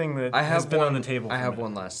something that has been on the table for I a have minute?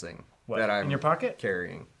 one last thing What, that I'm in your pocket?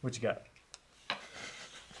 carrying. What you got?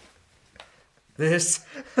 This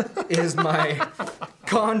is my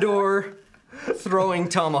Condor throwing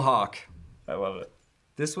tomahawk. I love it.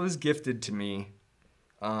 This was gifted to me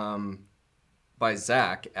by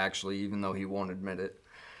Zach, actually, even though he won't admit it.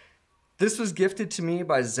 This was gifted to me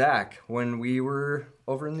by Zach when we were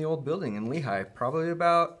over in the old building in Lehigh, probably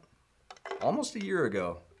about almost a year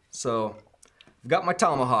ago. So I've got my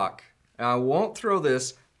tomahawk. And I won't throw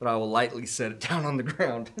this, but I will lightly set it down on the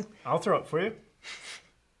ground. I'll throw it for you.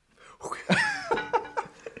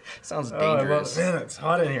 Sounds Oh, I love dangerous. it. Man, it's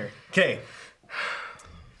hot in here. Okay.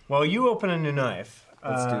 While you open a new knife,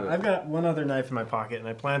 Let's do it. I've got one other knife in my pocket, and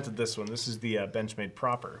I planted this one. This is the Benchmade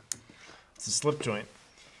Proper. It's a slip joint.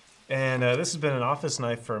 And this has been an office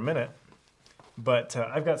knife for a minute, but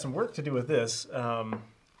I've got some work to do with this. I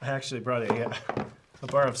actually brought a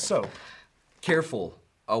bar of soap. Careful.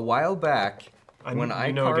 A while back, when you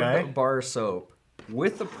I know a carved guy? a bar of soap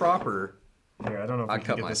with the proper, Here, I don't know if I I can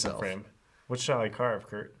cut get this in myself. frame. What shall I carve,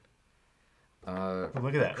 Kurt? Oh,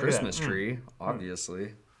 look at that. Christmas look at that. tree, obviously.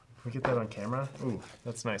 Can we get that on camera? Ooh,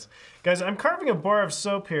 that's nice. Guys, I'm carving a bar of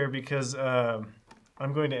soap here because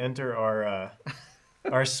I'm going to enter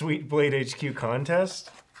our Sweet Blade HQ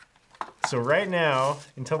contest. So right now,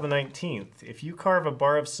 until the 19th, if you carve a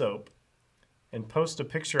bar of soap and post a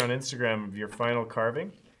picture on Instagram of your final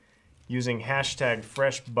carving using hashtag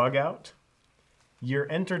 #FreshBugOut, you're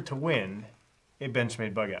entered to win a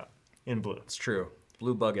Benchmade Bug Out in blue, It's true.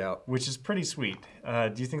 Blue bug out. which is pretty sweet.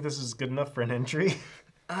 Do you think this is good enough for an entry?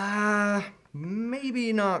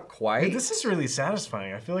 Maybe not Hey, quite. this is really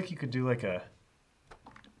satisfying. I feel like you could do a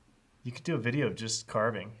video of just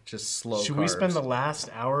carving. Just slow Should carbs. we spend the last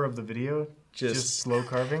hour of the video just slow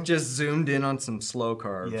carving? Just zoomed in on some slow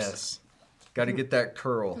carbs. Yes. Got to get that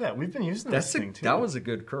curl. Look at that. We've been using That's this a, thing too. that was a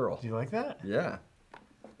good curl. Do you like that? Yeah.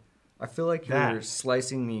 I feel like you're That.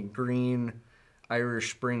 slicing me green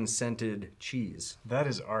Irish Spring scented cheese. That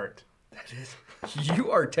is art.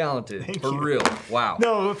 You are talented. Thank for you. real. Wow.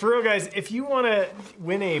 No, but for real, guys, if you want to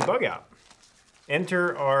win a bug out,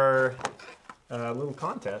 enter our little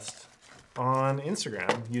contest on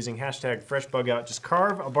Instagram using hashtag #FreshBugOut. Just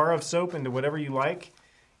carve a bar of soap into whatever you like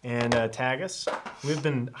and tag us. We've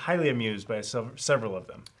been highly amused by several of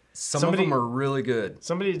them. Some Somebody- of them are really good.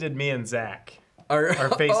 Somebody did me and Zach. Our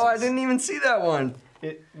faces. Oh, I didn't even see that one.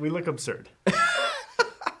 We look absurd.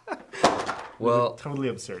 Well, Totally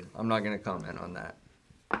absurd. I'm not gonna comment on that.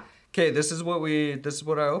 Okay, this is what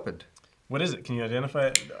I opened. What is it? Can you identify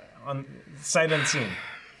it on sight unseen?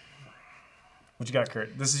 What you got,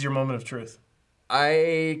 Kurt? This is your moment of truth.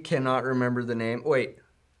 I cannot remember the name. Wait,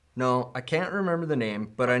 no, I can't remember the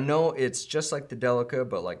name, but I know it's just like the Delica,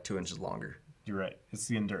 but like 2 inches longer. You're right. It's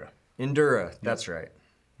the Endura. Endura, that's right.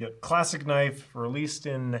 Yep. Classic knife, released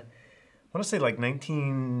in, I want to say like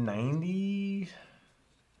 1990,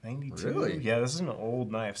 92. Really? Yeah, this is an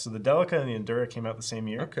old knife. So the Delica and the Endura came out the same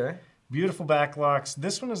year. Okay. Beautiful backlocks.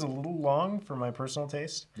 This one is a little long for my personal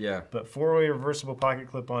taste, Yeah. but 4-way reversible pocket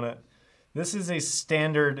clip on it. This is a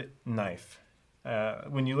standard knife.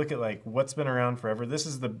 When you look at like what's been around forever, this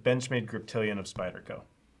is the Benchmade Griptilian of Spyderco.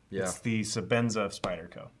 Yeah. It's the Sabenza of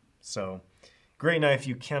Spyderco. So great knife,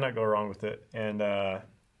 you cannot go wrong with it, and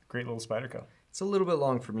great little Spyderco. It's a little bit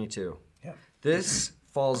long for me too. Yeah. This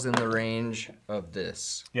falls in the range of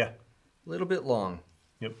this. Yeah. A little bit long.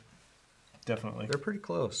 Yep. Definitely. They're pretty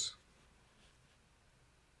close.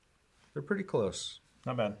 They're pretty close.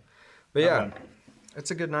 Not bad. But Not yeah, bad.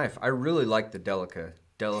 it's a good knife. I really like the Delica.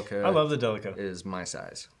 Delica I love the Delica. is my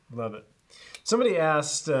size. Love it. Somebody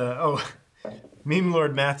asked, Meme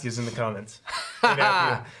Lord Matthew's in the comments. Hey,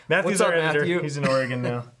 Matthew. Matthew's What's our up, editor. Matthew? He's in Oregon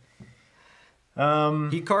now.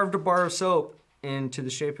 He carved a bar of soap into the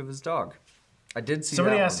shape of his dog. I did see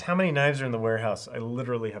Somebody that asked how many knives are in the warehouse. I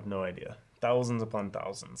literally have no idea. Thousands upon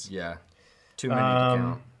thousands. one. Yeah. Too many to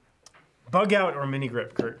count. Bug out or mini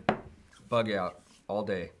grip, Kurt? Bug out all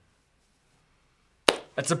day.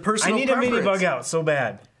 That's a I personal need a mini preference. bug out so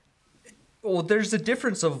bad. Well, there's a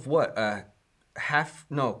difference of what,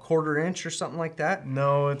 quarter inch or something like that.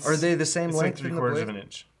 No, it's Are they the same it's like length in the 3/4 blade? of an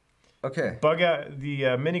inch. Okay. Bug out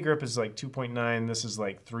the mini grip is like 2.9. This is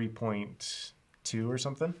like 3.2 or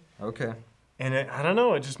something. Okay. And I don't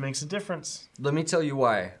know. It just makes a difference. Let me tell you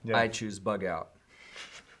why Yeah. I choose bug out.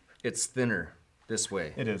 It's thinner this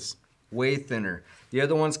way. It is. Way thinner. The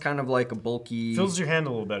other one's kind of like a bulky. Fills your hand a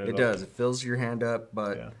little better. It though. does. It fills your hand up,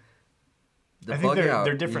 but Yeah. the I think bug out,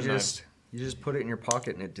 they're different You knives. just put it in your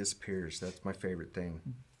pocket and it disappears. That's my favorite thing.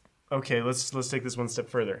 Okay, let's take this one step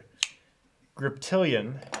further.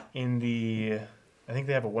 Griptilian in the, I think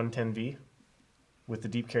they have a 110V with the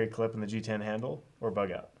deep carry clip and the G10 handle, or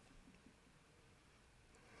bug out.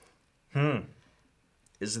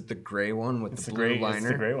 Is it the gray one with It's the the blue gray- it's liner?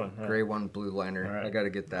 the gray one, yeah. Gray one, blue liner. All right. I got to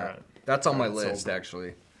get that. All right. That's on my All right, list, sold.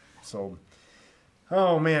 actually. So,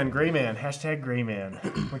 oh man, Gray Man, hashtag Gray Man.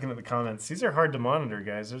 Looking at the comments, these are hard to monitor,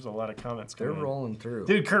 guys. There's a lot of comments They're coming in. rolling through.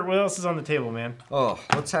 Dude, Kurt, what else is on the table, man? Oh,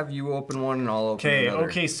 let's have you open one and I'll open Okay, another.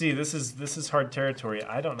 OKC, this is hard territory.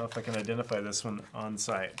 I don't know if I can identify this one on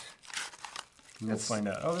site. We'll That's- find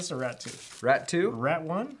out. Oh, this is a Rat 2. Rat 2? Rat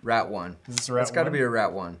 1? Rat 1. Is this a Rat That's got to 1? be a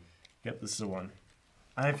Rat 1. Yep, this is a 1.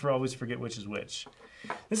 always forget which is which.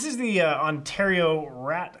 This is the Ontario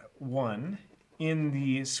Rat 1 in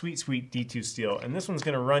the Sweet Sweet D2 steel. And this one's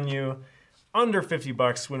going to run you under 50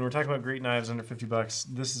 bucks. When we're talking about great knives under 50 bucks,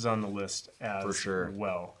 this is on the list as For sure.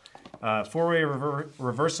 well. Four-way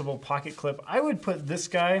reversible pocket clip. I would put this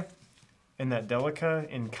guy and that Delica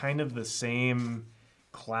in kind of the same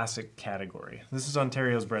classic category. This is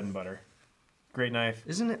Ontario's bread and butter. Great knife.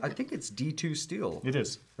 Isn't it? I think it's D2 steel, It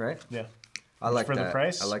is. right? Yeah. I like for that. the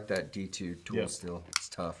price? I like that D2 tool Yep. steel. It's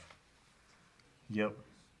tough. Yep.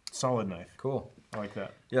 Solid knife. Cool. I like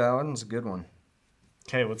that. Yeah, that one's a good one.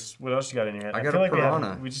 Okay, what else you got in your head? I got feel a like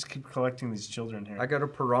Piranha. we just keep collecting these children here. I got a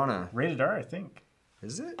Piranha. Rated R, I think.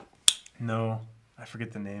 Is it? No, I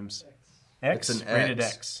forget the names. It's X? an Rated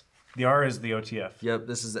X. X. The R is the OTF. Yep,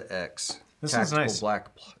 this is the X. This one's Tactical nice. black.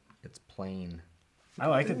 It's plain. I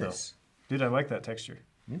like it, Goodness. though. Dude, I like that texture.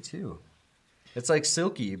 Me too. It's like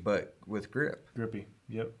silky, but with grip. Grippy.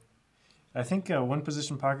 Yep. I think one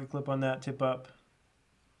position pocket clip on that, tip up.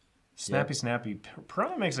 Snappy, Yep. snappy.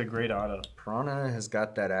 Piranha makes a great auto. Piranha has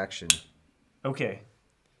got that action. Okay.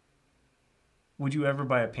 Would you ever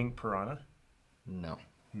buy a pink Piranha? No.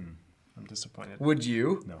 I'm disappointed. Would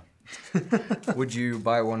you? No. Would you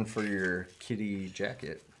buy one for your kitty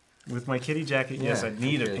jacket? With my kitty jacket, yes, Yeah, I'd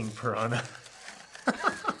need a okay. pink Piranha.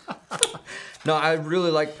 No, I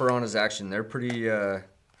really like Piranha's action. They're pretty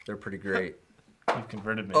great. You've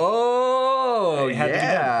converted me. Oh, It had to be done.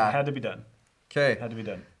 It yeah. had to be done. Okay, It had to be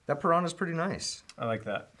done. that Piranha's pretty nice. I like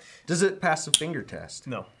that. Does it pass the finger test?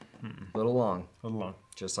 No, Little long, a little long.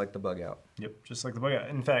 just like the bug out. Yep, just like the bug out.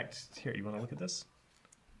 In fact, here, you want to look at this?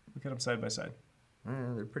 Look at them side by side.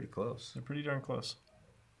 They're pretty close. They're pretty darn close.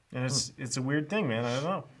 And it's a weird thing, man. I don't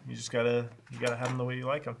know. You just gotta have them the way you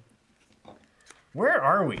like them. Where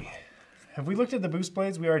are we? Have we looked at the boost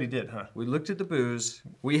blades? We already did, huh? We looked at the booze.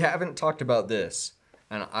 We haven't talked about this,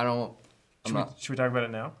 and I don't. Should we talk about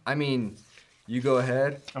it now? I mean, you go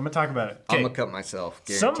ahead. I'm gonna talk about it. I'm Okay. gonna cut myself.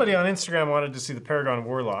 guaranteed. Somebody on Instagram wanted to see the Paragon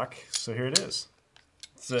Warlock, so here it is.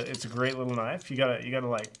 It's a great little knife. You gotta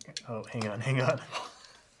like. Oh, hang on.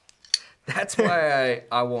 That's why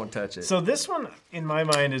I won't touch it. So this one, in my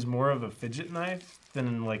mind, is more of a fidget knife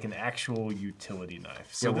than like an actual utility knife.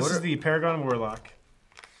 So Yeah, this what is are- the Paragon Warlock.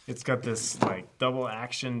 It's got this like double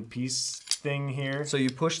action piece thing here. So you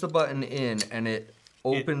push the button in, and it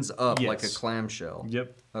opens up like a yes. clamshell.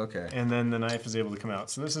 Yep. Okay. And then the knife is able to come out.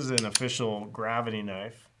 So this is an official gravity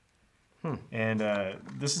knife. And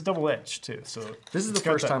this is double edged too. So This is it's the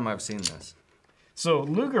got first that- time I've seen this, So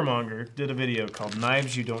Lugermonger did a video called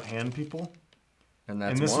 "Knives You Don't Hand People," and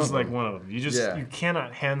that's and this one was of like them. one of them. You Yeah. you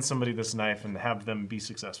cannot hand somebody this knife and have them be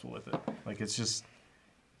successful with it. Like it's just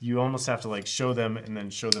you almost have to like show them and then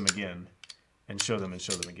show them again, and show them and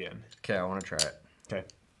show them again. Okay, I want to try it. Okay,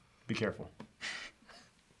 be careful.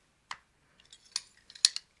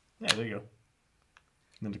 Yeah, there you go. And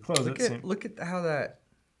then to close Look it, at look at how that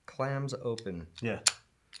clams open. yeah.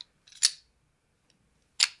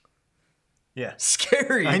 Yeah.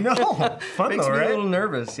 Scary. I know. Fun Makes though, me right? a little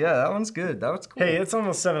nervous. Yeah, that one's good. That was cool. Hey, it's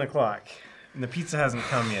almost 7 o'clock, and the pizza hasn't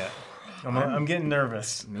come yet. I'm getting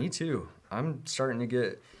nervous. Me too. I'm starting to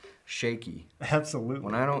get shaky. Absolutely.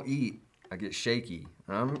 When I don't eat, I get shaky.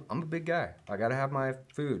 I'm a big guy. I gotta have my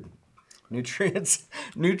food. Nutrients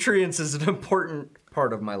is an important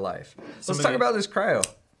part of my life. Let's Somebody- talk about this cryo.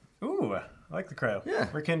 Ooh, I like the cryo. Yeah.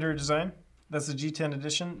 Rick Hinder design. That's the G10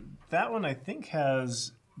 edition. That one I think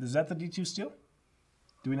has. Is that the D2 steel?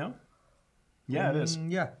 Do we know? Yeah, it is.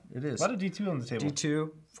 Yeah, it is. A lot of D2 on the table. D2,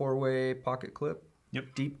 4-way pocket clip.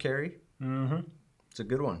 Yep. Deep carry. Mm-hmm. It's a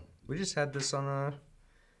good one. We just had this on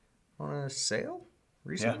a sale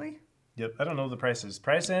recently. Yep. I don't know the prices.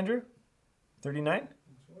 Price, Andrew? $39?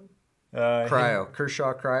 Cryo.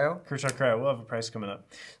 Kershaw Cryo. Kershaw Cryo. We'll have a price coming up.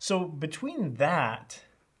 So between that,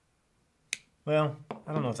 well,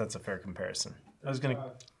 I don't know if that's a fair comparison. I was going to...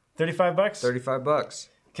 $35? $35. Okay, It's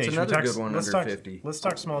should we another talk- good one let's under talk, 50. Let's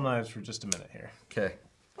talk small knives for just a minute here. Okay.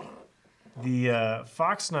 The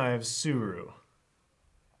Fox Knives Suru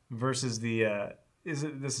versus the... This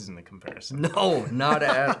isn't a comparison. No, not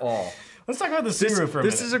at all. Let's talk about the Suru for a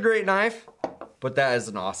minute. This is a great knife, but that is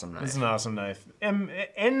an awesome knife. This is an awesome knife.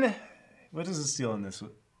 What does it steel in this?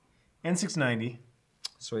 N690,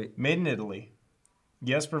 Sweet. made in Italy.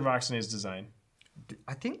 Jesper Voxnay's design.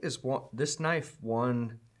 I think this knife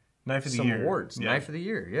won Knife of the some year. awards. Yeah. Knife of the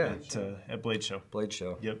year, yeah. At Blade Show. Blade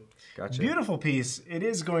Show. Yep. Gotcha. Beautiful piece. It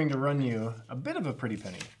is going to run you a bit of a pretty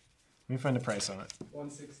penny. Let me find a price on it.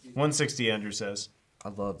 160. 160, Andrew says. I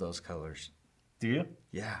love those colors. Do you?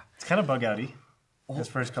 Yeah. It's kind of bug outy as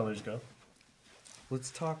far as colors go.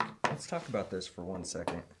 Let's talk about this for 1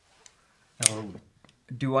 second. Oh.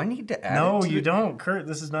 Do I need to add No, it to you the- don't, Kurt.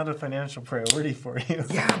 This is not a financial priority for you.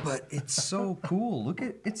 Yeah, but it's so cool. Look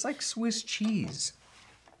at it's like Swiss cheese.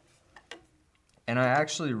 And I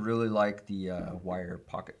actually really like the wire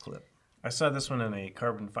pocket clip. I saw this one in a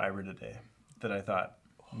carbon fiber today that I thought,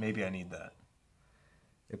 maybe I need that.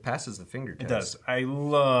 It passes the finger It test. does. I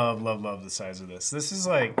love, love, love the size of this. This is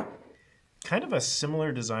like kind of a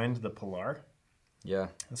similar design to the Polar, Yeah.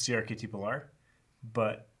 the CRKT Polar,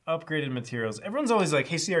 but upgraded materials. Everyone's always like,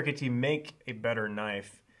 hey, CRKT, make a better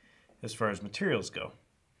knife as far as materials go.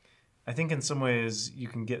 I think in some ways you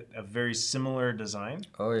can get a very similar design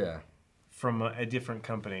Oh yeah. from a different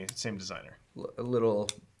company, same designer. A little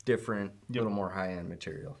different, a Yep. little more high-end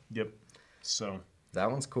material. Yep. So That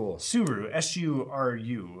one's cool. Suru,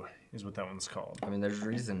 S-U-R-U is what that one's called. I mean, there's a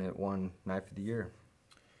reason it won Knife of the Year.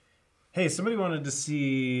 Hey, somebody wanted to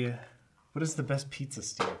see what is the best pizza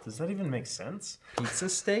steel. Does that even make sense? Pizza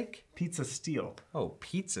steak? Pizza steel. Oh,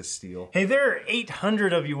 pizza steel. Hey, there are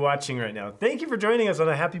 800 of you watching right now. Thank you for joining us on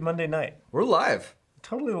a happy Monday night. We're live.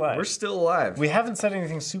 Totally live. We're still alive. We haven't said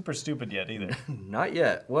anything super stupid yet either. Not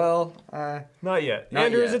yet. Well, Not yet. Not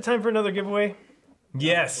Andrew, yet. is it time for another giveaway?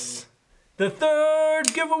 Yes. The third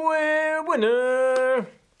giveaway winner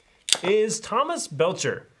is Thomas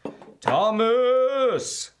Belcher.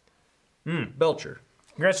 Thomas Belcher.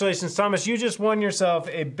 Congratulations, Thomas. You just won yourself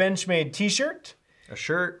a Benchmade t-shirt, A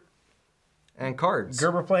shirt and cards.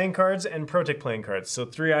 Gerber playing cards, and Protec playing cards. So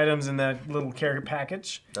 3 items in that little care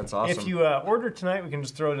package. That's awesome. If you order tonight, we can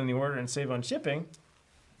just throw it in the order and save on shipping.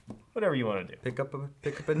 Whatever you want to do. Pick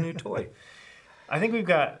up a new toy. I think we've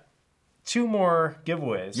got 2 more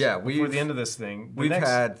giveaways Yeah, before the end of this thing. We've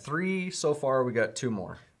had 3 so far. We got 2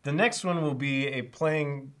 more. The next one will be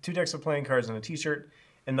 2 decks of playing cards and a t-shirt.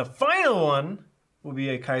 And the final one will be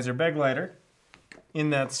a Kaiser Beglighter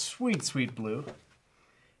in that sweet, sweet blue.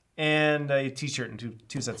 And a t-shirt and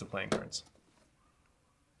two sets of playing cards.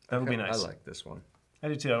 That would be nice. I like this one. I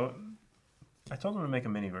do too. I told him to make a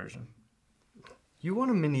mini version. You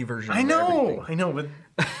want a mini version I of know, everything.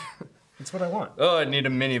 but it's what I want. Oh, I need a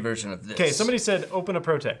mini version of this. Okay, somebody said open a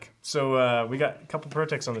Protec. So we got a couple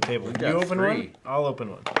Protecs on the table. We You got open 3. one, I'll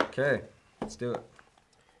open one. Okay, let's do it.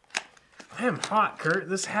 I am hot, Kurt.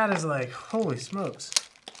 This hat is like, holy smokes.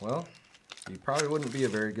 Well, you probably wouldn't be a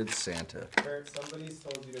very good Santa. Kurt, somebody's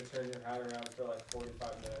told you to turn your hat around for like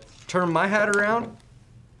 45 minutes. Turn my hat around?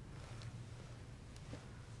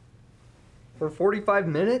 For 45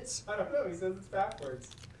 minutes? I don't know, he says it's backwards.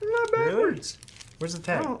 Not backwards. Where's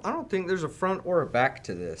the I tag? don't think there's a front or a back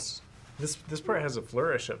to this. This part has a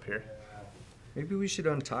flourish up here. Maybe we should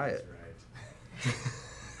untie it.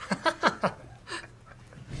 Right.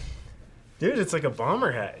 Dude, it's like a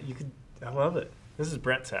bomber hat. I love it. This is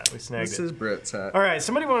Brett's hat. We snagged This it. is Brett's hat. All right,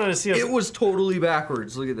 somebody wanted to see us. It was totally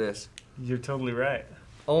backwards. Look at this. You're totally right.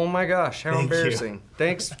 Oh my gosh, how Thank you. embarrassing.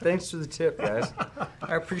 Thanks for the tip, guys.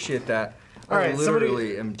 I appreciate that. All right, I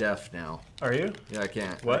literally am deaf now. Are you? Yeah, I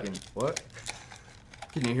can't. What? What?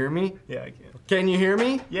 Can you hear me? Yeah, I can. Can you hear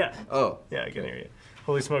me? Yeah. Oh. Yeah, I can hear you.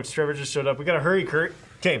 Holy smokes, Trevor just showed up. We gotta hurry, Kurt.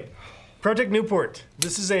 Okay. Protec Newport.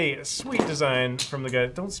 This is a sweet design from the guy.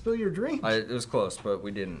 Don't spill your drink. It was close, but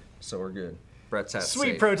we didn't, so we're good. Brett's hat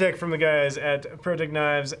Sweet safe. Protec from the guys at Protec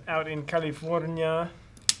Knives out in California.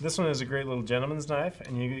 This one is a great little gentleman's knife,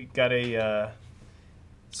 and you got a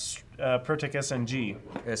Protec SNG.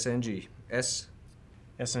 SNG.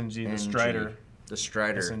 SNG, the Strider. The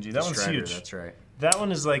Strider. SNG. The That one's Strider, huge. That's right. That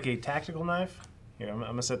one is like a tactical knife. Here, I'm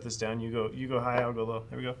gonna set this down. You go high, I'll go low.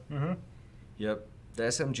 There we go. Mm-hmm. Yep. The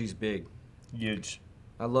SMG's big. Huge.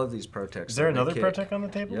 I love these Protects. Is there They another kick. Protec on the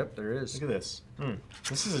table? Yep, there is. Look at this.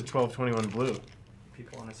 This is a 1221 blue.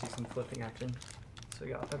 People want to see some flipping action. So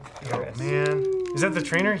we got the Oh PRS. man, is that the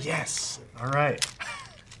trainer? Yes. All right.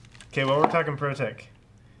 Okay, well we're talking Protec.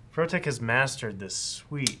 Protec has mastered this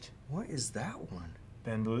sweet What is that one?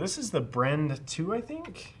 Ben Blue. This is the Brand 2, I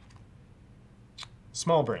think.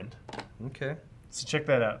 Small Brand. Okay. So check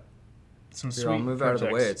that out. Some Here, sweet. I'll move out of the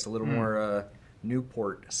way. Protects. It's a little more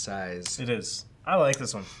Newport size. It is. I like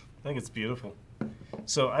this one. I think it's beautiful.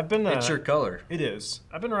 So I've been. It's your color. It is.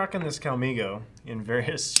 I've been rocking this Calmigo in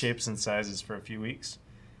various shapes and sizes for a few weeks.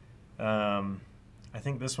 I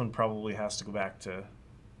think this one probably has to go back to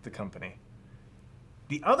the company.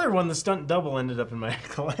 The other one, the Stunt Double, ended up in my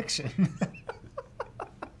collection.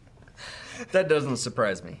 That doesn't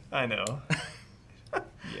surprise me. I know.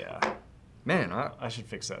 Yeah. Man, I should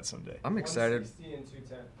fix that someday. I'm excited. 160 and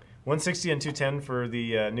 210. 160 and 210 for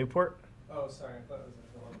the Newport. Oh, sorry, I thought it was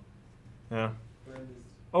another one. Yeah. Brand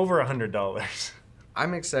is Over $100.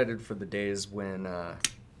 I'm excited for the days when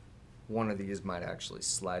one of these might actually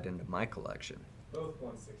slide into my collection. both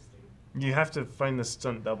 160. You have to find the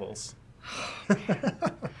Stunt Doubles.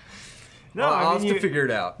 No, I'll I have mean, to figure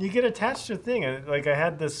it out. you get attached to a thing. Like I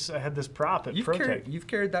had this prop at Protec. You've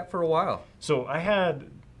carried that for a while. So I had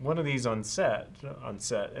one of these on set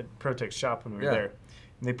at Protec's shop when we were Yeah. there.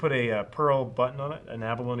 And they put a pearl button on it, an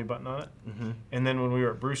abalone button on it. Mm-hmm. And then when we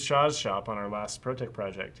were at Bruce Shaw's shop on our last Protec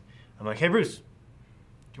project, I'm like, hey, Bruce, do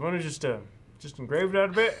you want to just engrave that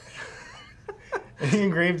a bit? And he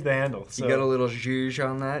engraved the handle. So You got a little zhuzh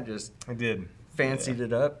on that, just I did. fancied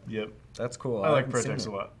it up. Yep. That's cool. I like haven't seen Protecs it.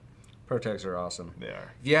 a lot. Protects are awesome. They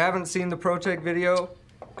are. If you haven't seen the Protec video,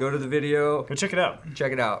 go to the video, Go check it out.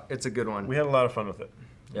 check it out. It's a good one. We had a lot of fun with it.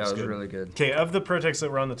 Yeah, it was really good. Okay, of the Protecs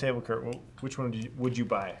that were on the table, Kurt, which one would you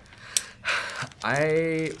buy?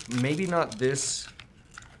 Maybe not this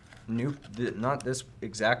not this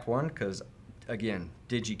exact one, because again,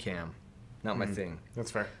 Digicam, not my thing.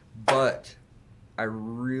 That's fair. But I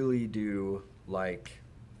really do like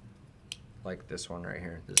this one right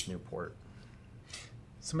here, this Newport.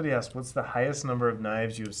 Somebody asked, what's the highest number of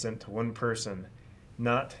knives you have sent to one person,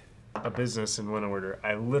 not a business in one order?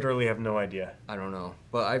 I literally have no idea. I don't know,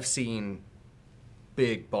 but I've seen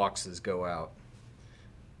big boxes go out.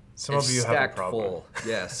 Some It's of you have a stacked problem. full.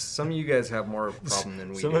 Yes, some of you guys have more of a problem than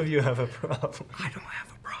we Some do. of you have a problem. I don't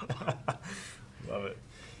have a problem. Love it.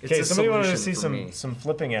 It's Okay, a somebody wanted to solution see for me. some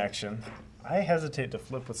flipping action. I hesitate to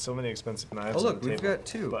flip with so many expensive knives. Oh, on look, the we've table, got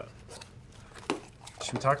two. But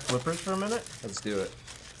should we talk flippers for a minute? Let's do it.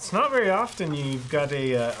 It's not very often you've got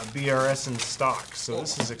a BRS in stock, so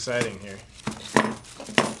this is exciting here.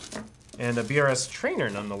 And a BRS trainer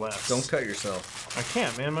nonetheless. Don't cut yourself. I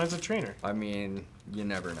can't, man. Mine's a trainer. I mean, you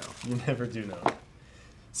never know. You never do know.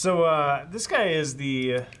 So this guy is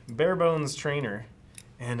the bare bones trainer,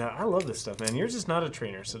 and I love this stuff, man. Yours is not a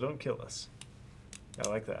trainer, so don't kill us. I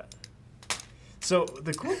like that. So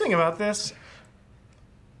the cool thing about this,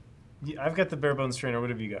 I've got the bare bones trainer. What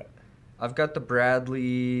have you got? I've got the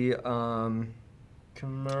Bradley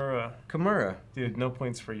Kimura. Kimura. Dude, no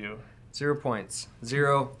points for you. 0 points.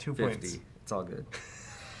 0, 2 50. points. It's all good.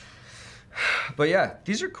 But yeah,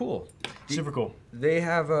 these are cool. Super cool. They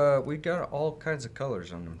have we got all kinds of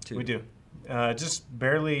colors on them too. We do. Just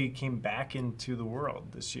barely came back into the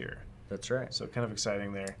world this year. That's right. So kind of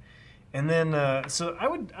exciting there. And then, so I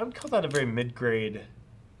would call that a very mid-grade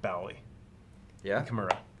Bally. Yeah.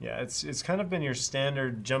 Kimura. Yeah, it's kind of been your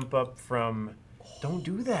standard jump up from. Don't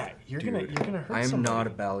do that. You're gonna hurt I am somebody. not a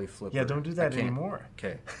Bally flipper. Yeah, don't do I that can't. anymore.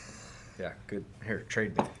 Okay. Yeah, good. Here,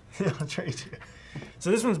 trade me. I'll trade you. So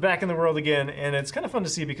this one's back in the world again, and it's kind of fun to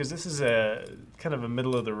see because this is a kind of a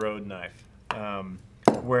middle of the road knife.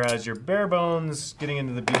 Whereas your bare bones, getting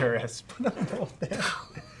into the BRS,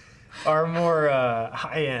 are more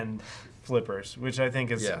high end flippers, which I think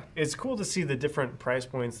is it's cool to see the different price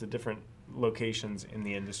points, the different locations in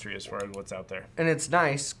the industry as far as what's out there. And it's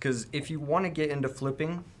nice because if you want to get into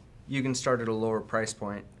flipping, you can start at a lower price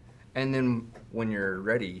point, and then when you're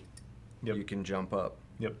ready, you can jump up.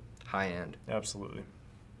 Yep. High end. Absolutely.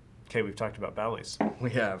 Okay, we've talked about Bally's.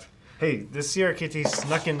 We have. Hey, this CRKT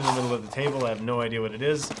snuck into the middle of the table. I have no idea what it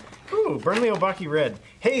is. Ooh, Burnley Obaki Red.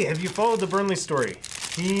 Hey, have you followed the Burnley story?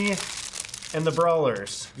 He and the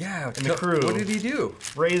Brawlers Yeah. and the crew. What did he do?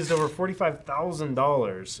 Raised over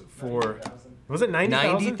 $45,000 for. 90,000. Was it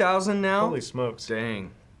 90,000? 90,000 now? Holy smokes!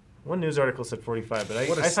 Dang. One news article said 45, but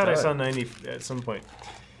What a I thought I saw stud. 90 at some point.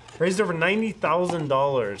 Raised over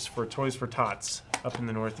 $90,000 for Toys for Tots up in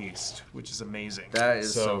the Northeast, which is amazing. That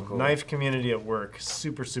is so cool. Knife community at work,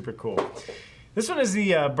 super, super cool. This one is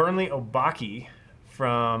the Burnley Obaki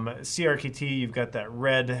from CRKT. You've got that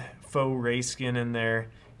red faux ray skin in there,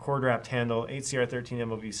 cord wrapped handle, 8CR13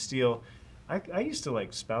 MLV steel. I used to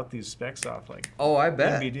like spout these specs off like Oh, I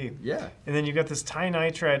bet. NBD. Yeah. And then you've got this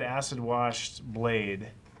tinitride acid washed blade,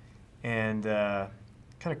 and kind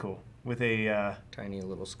of cool with a Tiny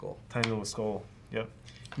little skull. tiny little skull. Yep.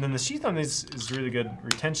 And then the sheath on this is really good.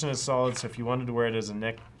 Retention is solid, so if you wanted to wear it as a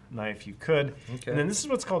neck knife, you could. Okay. And then this is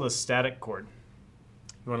what's called a static cord.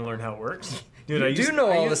 You want to learn how it works? Dude, You I do used, know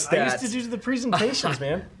I all the used, I used to stats. do the presentations,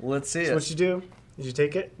 man. Let's see So it. what you do is you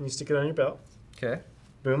take it and you stick it on your belt. Okay.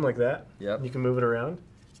 Boom, like that. Yep. And you can move it around.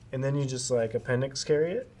 And then you just like appendix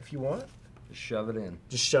carry it if you want. Just shove it in.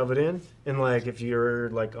 Just shove it in. And like if you're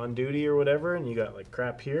like on duty or whatever and you got like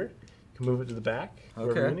crap here, you can move it to the back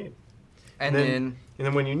wherever Okay. you need. And And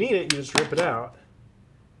then when you need it, you just rip it out.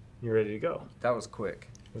 You're ready to go. that was quick.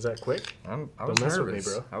 Was that quick? I was Don't mess with me,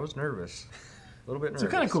 nervous. bro. I was nervous. A little bit nervous. So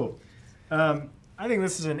kind of cool. I think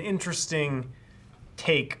this is an interesting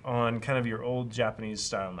take on kind of your old Japanese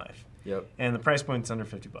style knife. Yep. And the price point's under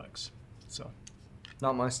 $50. So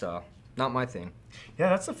Not my style. Not my thing. yeah,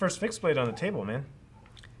 that's the first fixed blade on the table, man.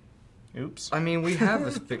 Oops. I mean, we have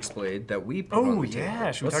a fixed blade that we put on Oh the table.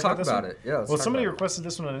 yeah, should we Let's talk talk about it. Yeah. Let's Well, talk somebody about requested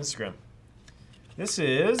this one on Instagram. This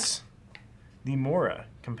is the Mora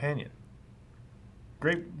Companion.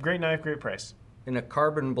 Great knife, great price. it. In a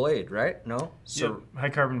carbon blade, right? No. Yep, high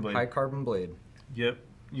carbon blade. High carbon blade. Yep.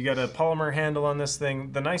 You got a polymer handle on this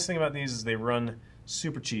thing. The nice thing about these is they run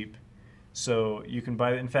super cheap. So you can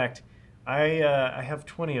buy it. In fact, I have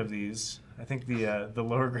 20 of these. I think the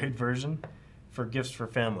lower grade version for gifts for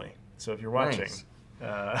family. So if you're watching, Nice.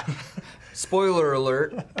 uh, Spoiler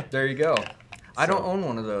alert. There you go. I don't So- own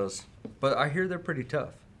one of those, but I hear they're pretty tough.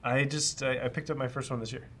 I picked up my first one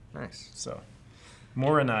this year. Nice. So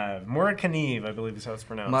Morakaniv, I believe is how it's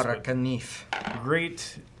pronounced. but Maracanif.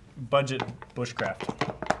 Great budget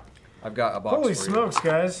bushcraft. I've got a box Holy for smokes,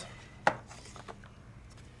 guys.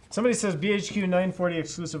 Somebody says BHQ 940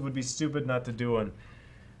 exclusive would be stupid not to do one.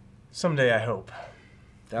 Someday, I hope. you.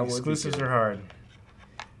 That would be Exclusives good. are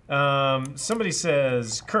hard. Somebody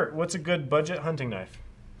says, Kurt, what's a good budget hunting knife?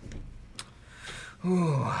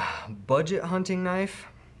 Ooh, budget hunting knife.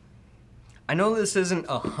 I know this isn't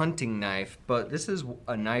a hunting knife, but this is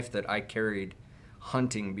a knife that I carried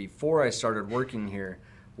hunting before I started working here.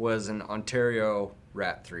 Was an Ontario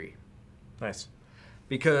Rat 3. Nice.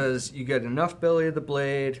 Because you get enough belly of the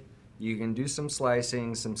blade, you can do some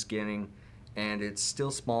slicing, some skinning, and it's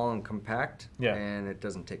still small and compact, Yeah. and it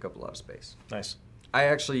doesn't take up a lot of space. Nice. I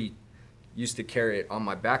actually used to carry it on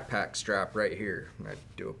my backpack strap right here, and I'd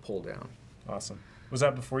do a pull down. Awesome. Was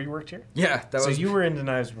that before you worked here? Yeah, that So was. you were into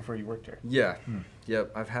knives before you worked here. Yeah, yep.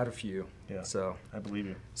 I've had a few. Yeah. So I believe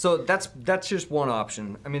you. that's just one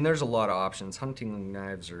option. I mean, there's a lot of options. Hunting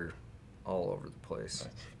knives are all over the place.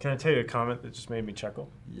 Can I tell you a comment that just made me chuckle?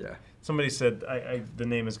 Yeah. Somebody said, the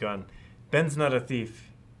name is gone. Ben's not a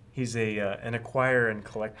thief. He's an acquirer and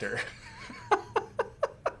collector.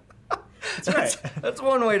 That's right. That's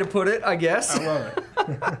one way to put it, I guess. I love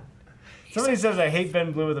it. Somebody says, I hate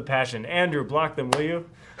Ben Blue with a passion. Andrew, block them, will you?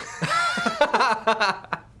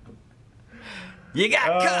 You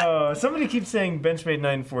got cut. Somebody keeps saying Benchmade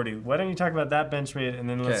 940. Why don't you talk about that Benchmade, and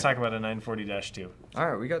then let's Okay. talk about a 940-2. All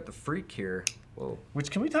right, we got the freak here. Whoa.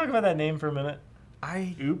 Which, can we talk about that name for a minute?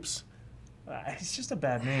 I Oops. It's just a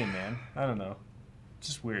bad name, man. I don't know.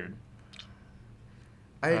 Just weird.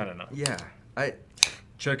 I don't know. Yeah. I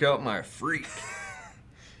check out my freak.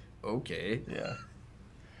 Okay. Yeah.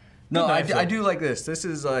 No, Good knife, I though. do like this. This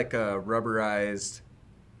is like a rubberized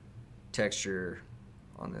texture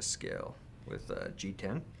on this scale with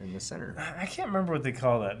G10 in the center. I can't remember what they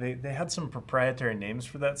call that. They had some proprietary names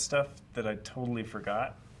for that stuff that I totally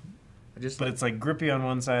forgot. I just But like, it's like grippy on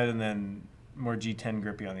one side and then more G10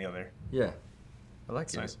 grippy on the other. yeah. I like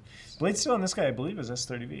It's it. nice. Blade steel on this guy, I believe, is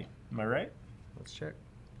S30V. Am I right? Let's check.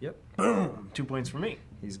 Yep. Boom! 2 points for me.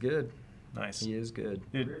 He's good. Nice. He is good.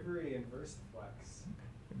 Dude, Rivery and VersaFlex.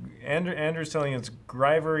 Andrew's telling us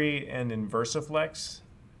Grivery and Inversaflex. That's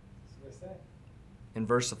what I say. I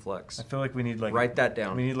Inversaflex. feel like we need like Write that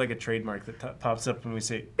down. We need like a trademark that pops up when we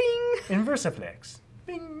say Bing Inversaflex.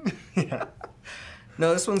 Bing. Yeah.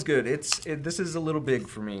 No, this one's good. This is a little big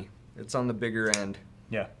for me. It's on the bigger end.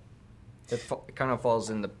 Yeah. It kind of falls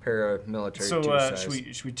in the paramilitary So 2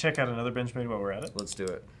 size. should we check out another Benchmade while we're at it? Let's do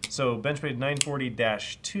it. So Benchmade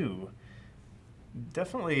 940-2,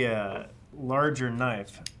 definitely a larger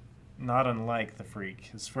knife, not unlike the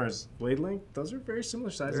Freak. As far as blade length, those are very similar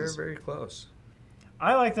They're sizes. very close.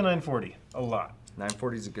 I like the 940 a lot.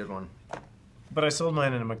 940 is a good one. But I sold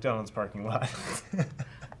mine in a McDonald's parking lot.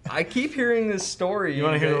 I keep hearing this story. You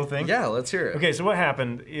want to hear the whole thing? Yeah, let's hear it. Okay, so what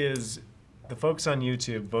happened is the folks on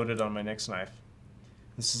YouTube voted on my next knife.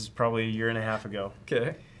 This is probably a year and a half ago.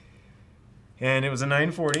 Okay. And it was a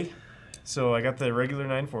 940. So I got the regular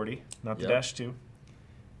 940, not the Yep. Dash 2.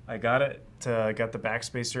 I got it. Got the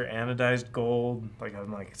backspacer anodized gold. Like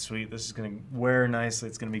I'm like, sweet, this is gonna wear nicely.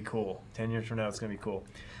 It's gonna be cool. 10 years from now, it's gonna be cool.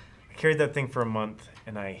 I carried that thing for a month,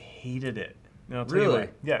 and I hated it. And I'll tell you Really? why.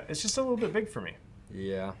 Yeah, it's just a little bit big for me.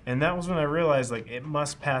 Yeah. And that was when I realized like it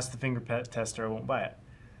must pass the finger test, or I won't buy it.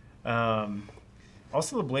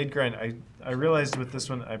 Also, the blade grind. I realized with this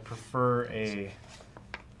one, I prefer a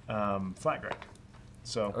flat grind.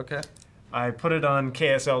 So Okay. I put it on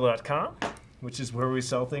KSL.com, which is where we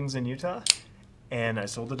sell things in Utah, and I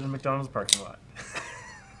sold it in a McDonald's parking lot.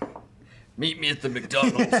 Meet me at the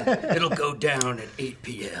McDonald's. It'll go down at 8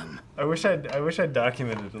 p.m. I wish I'd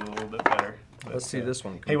documented it a little bit better. But, Let's see this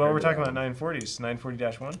one. Hey, while we're compared talking to about that 940s,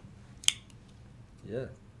 940-1, one. Yeah.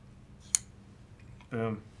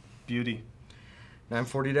 boom, beauty.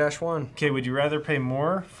 940-1. Okay, would you rather pay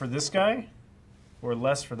more for this guy or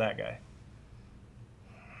less for that guy?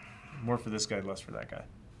 More for this guy, less for that guy.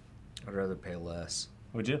 I'd rather pay less.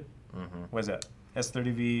 Would you? Mm-hmm. What is that?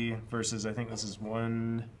 S30V versus, I think this is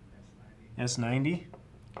one S90?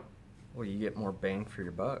 Well, you get more bang for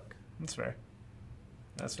your buck. That's fair.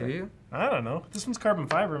 That's Do fair. you? I don't know. This one's carbon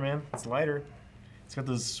fiber, man. It's lighter. It's got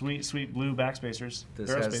those sweet, sweet blue backspacers. This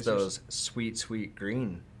Barrel has spacers. those sweet, sweet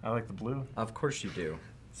green. I like the blue. Of course you do.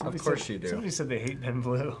 Somebody Of course said, you do. Somebody said they hate Ben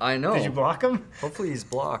Blue. I know. Did you block him? Hopefully he's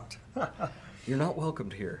blocked. You're not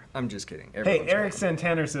welcomed here. I'm just kidding. Hey, Everyone's Eric welcome.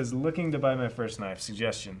 Santana says, looking to buy my first knife.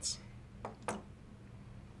 Suggestions.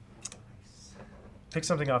 Pick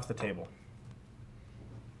something off the table.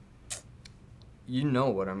 You know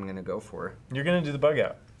what I'm going to go for. You're going to do the bug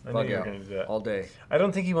out. I Bug knew you were out. going to do that. All day. I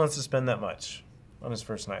don't think he wants to spend that much on his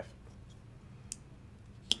first knife.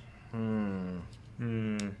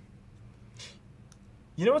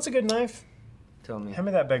 You know what's a good knife? Tell me. Hand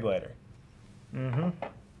me that beg lighter. Mm-hmm.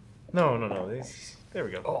 No. There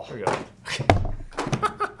we go. Oh. There we go.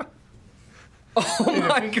 Oh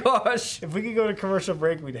my gosh. If we could go to commercial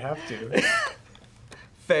break, we'd have to.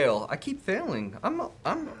 Fail. I keep failing.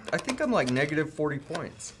 I think I'm like negative 40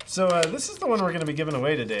 points. So this is the one we're going to be giving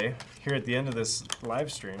away today, here at the end of this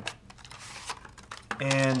live stream.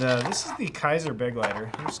 And this is the Kaiser beg lighter.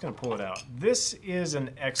 I'm just going to pull it out. This is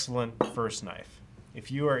an excellent first knife. If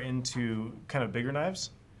you are into kind of bigger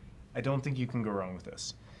knives, I don't think you can go wrong with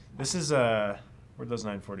this. This is, where'd those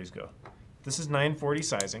 940s go? This is 940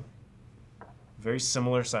 sizing. Very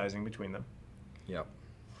similar sizing between them. Yep.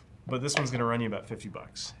 But this one's going to run you about 50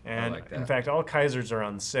 bucks. And like that. in fact, all Kaisers are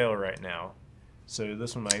on sale right now. So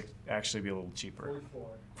this one might actually be a little cheaper. 44.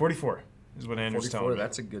 44 is what Andrew's 44, telling me.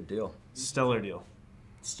 that's a good deal. Stellar deal.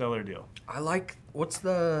 Stellar deal. I like, what's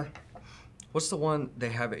the one they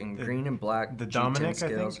have it in green and black? the G10 Dominic, I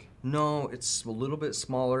scales? think? No, it's a little bit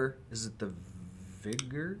smaller. Is it the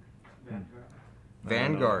Vigor?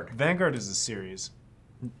 Vanguard. Vanguard is a series.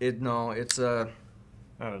 No, it's a.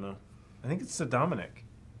 I don't know. I think it's the Dominic.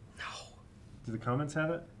 No. Do the comments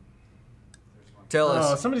have it? Tell Oh,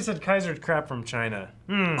 us. somebody said Kaiser crap from China.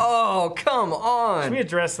 Oh, come Can we on.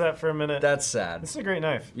 address that for a minute? That's sad. This is a great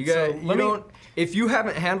knife. You So got. let me- Don't. If you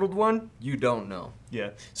haven't handled one, you don't know.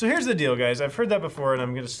 Yeah. So here's the deal, guys. I've heard that before, and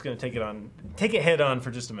I'm just going to take it head on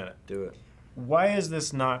for just a minute. Do it. Why is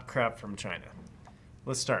this not crap from China?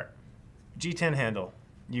 Let's start. G10 handle.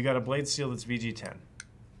 You got a blade steel that's VG10.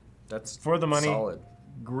 That's For the money, Solid.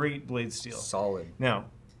 great blade steel. Solid. Now,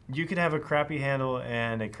 you could have a crappy handle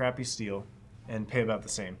and a crappy steel and pay about the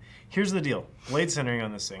same. Here's the deal. Blade centering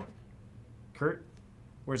on this thing. Kurt,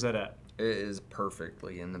 where's that at? It is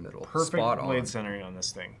perfectly in the middle. Perfect Spot blade on. centering on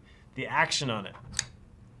this thing. The action on it.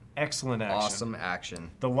 Excellent action. Awesome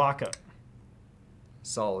action. The lockup.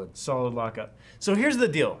 Solid. Solid lockup. So here's the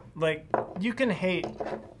deal. Like, you can hate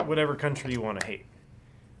whatever country you want to hate.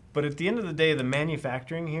 But at the end of the day, the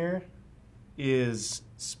manufacturing here is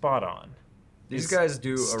spot on. These It's guys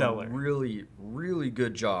do stellar. a really, really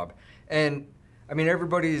good job. And, I mean,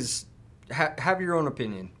 everybody's... have your own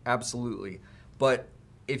opinion, absolutely. But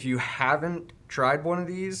if you haven't tried one of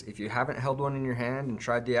these, if you haven't held one in your hand and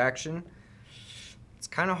tried the action, it's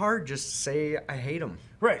kind of hard just to say, I hate them.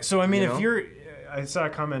 Right. So, I mean, You if know? you're... I saw a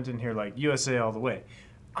comment in here like, USA all the way.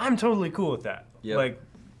 I'm totally cool with that. Yep. Like,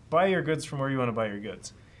 buy your goods from where you want to buy your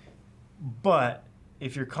goods. But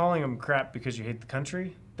if you're calling them crap because you hate the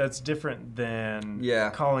country, that's different than Yeah.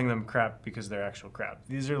 calling them crap because they're actual crap.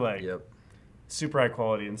 These are like... Yep. super high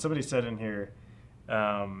quality. And somebody said in here,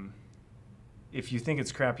 if you think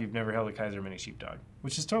it's crap, you've never held a Kaiser Mini Sheepdog,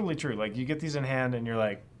 which is totally true. Like, you get these in hand and you're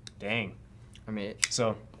like, dang. I mean,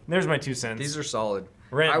 So there's my 2 cents. these are solid.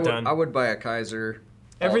 Rant done. I would buy a Kaiser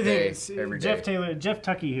all Everything. day, every Jeff day. Jeff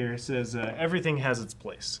Tucky here says everything has its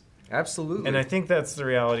place. Absolutely. And I think that's the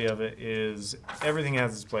reality of it, is everything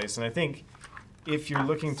has its place. And I think if you're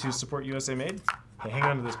looking to support USA Made, hey, hang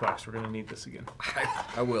on to this box. We're going to need this again.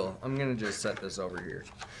 I will. I'm going to just set this over here.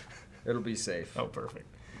 It'll be safe. Oh, perfect.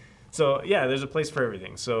 So, yeah, there's a place for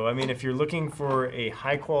everything. So, I mean, if you're looking for a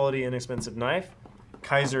high-quality, inexpensive knife,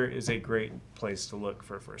 Kaiser is a great place to look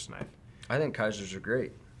for a first knife. I think Kaisers are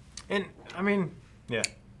great. And, I mean, yeah.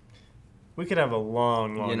 We could have a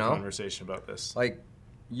long, long You know? conversation about this. Like,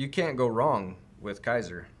 you can't go wrong with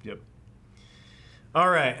Kaiser. Yep. All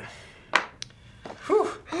right.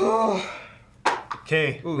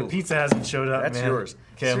 Okay, the Ooh. pizza hasn't showed up, That's man. yours.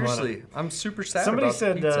 Okay, Seriously, I'm super sad Somebody about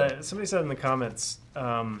said. the pizza. Somebody said in the comments,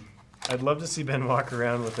 I'd love to see Ben walk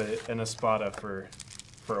around with an Espada for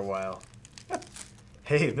a while.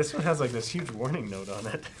 Hey, this one has like this huge warning note on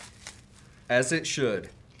it. As it should.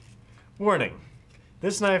 Warning: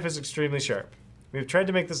 this knife is extremely sharp. We have tried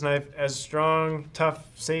to make this knife as strong, tough,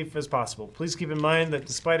 safe as possible. Please keep in mind that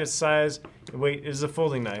despite its size and weight, it is a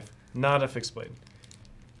folding knife, not a fixed blade.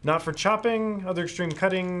 Not for chopping, other extreme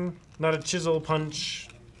cutting, not a chisel, punch,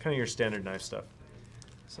 kind of your standard knife stuff.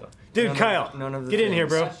 So, dude, Kyle, none of the get in here,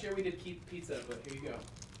 bro. Last year we did keep pizza, but here you go.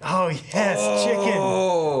 Oh yes,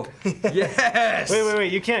 Oh, yes. chicken.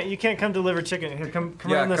 Wait, you can't come deliver chicken. Here, come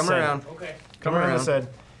Yeah, around this come side. around. Okay. Come around this side.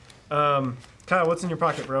 Kyle, what's in your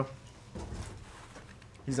pocket, bro?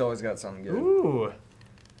 He's always got something good. Ooh,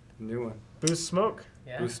 New one. Boost Smoke.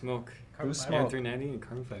 Yeah. Boost Smoke. Boost Air Smoke. 390 and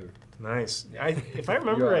carbon fiber. Nice. If I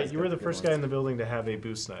remember You right, always you got were the good first ones. guy in the building to have a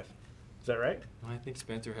Boost knife. Is that right? I think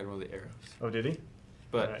Spencer had one of the arrows. Oh, did he?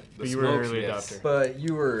 But, Alright, the but you were an smokes, early yes. adopter. But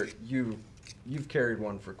you've carried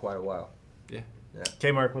one for quite a while. Yeah.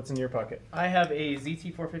 Okay, Mark, what's in your pocket? I have a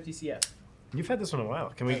ZT450CF. You've had this one a while.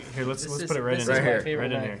 Can we let's This is- put it right this in is Right my here.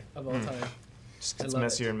 favorite Right in knife here. of all time. Just I gets love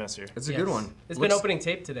messier it. and messier. It's a Yes. good one. It's been Looks- opening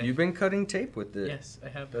tape today. You've been cutting tape with it. Yes, I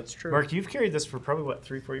have. That's true. Mark, you've carried this for probably what,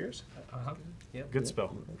 3-4 years? Uh-huh. Yep. Good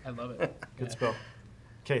spell. I love it. Good spell.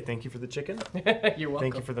 Okay, thank you for the chicken. You're welcome.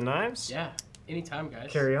 Thank you for the knives. Yeah. Anytime, guys.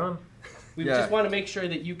 Carry on. We Yeah. just want to make sure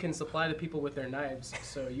that you can supply the people with their knives,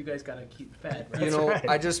 so you guys gotta keep fed, right? You know, right.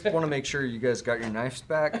 I just want to make sure you guys got your knives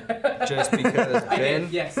back, just because I Ben,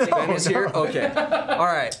 did, yes. Ben is here. Okay, all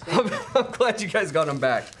right. I'm glad you guys got them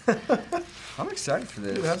back. I'm excited for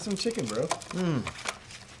Dude, this. have some chicken, bro.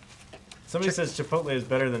 Somebody says Chipotle is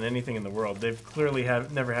better than anything in the world. They've clearly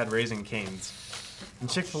never had Raising Cane's. And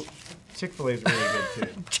Chick-fil-A is really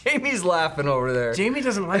good too. Jamie's laughing over there. Jamie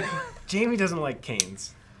doesn't like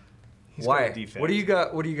Cane's. He's got Why? a defect. What do you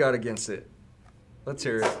got? What do you got against it? Let's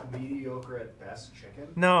hear it. Mediocre at best chicken.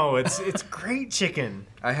 No, it's great chicken.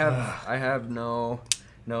 I have no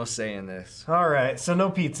say in this. All right, so no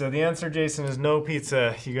pizza. The answer, Jason, is no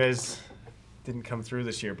pizza. You guys didn't come through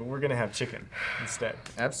this year, but we're gonna have chicken instead.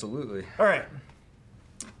 Absolutely. All right,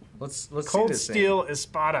 Let's Cold see this thing. Steel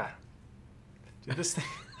Espada. Dude, this thing,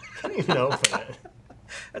 I can't even open it.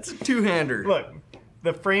 That's a two-hander. Look,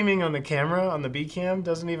 the framing on the camera on the B cam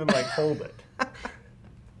doesn't even like hold it.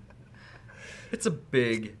 It's a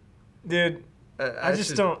big. Dude, That's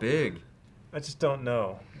just don't- big. I just don't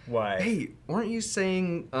know why. Hey, weren't you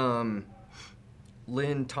saying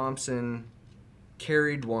Lynn Thompson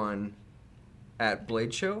carried one at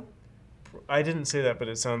Blade Show? I didn't say that, but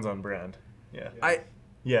it sounds on brand. Yeah.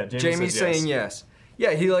 Yeah, Jamie's says yes. saying yes.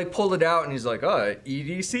 Yeah, he like pulled it out and he's like, "Oh,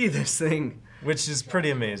 EDC this thing." Which is pretty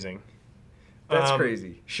amazing. That's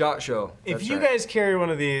crazy. SHOT Show. If That's you right. guys carry one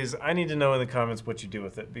of these, I need to know in the comments what you do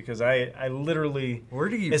with it, because I literally... Where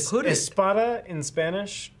do you put it? Espada in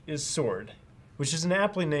Spanish is sword, which is an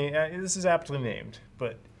aptly named... this is aptly named,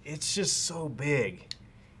 but it's just so big.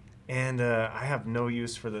 And I have no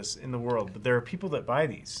use for this in the world, but there are people that buy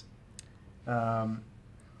these.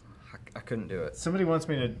 I couldn't do it. Somebody wants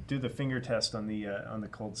me to do the finger test on the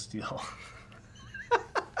Cold Steel.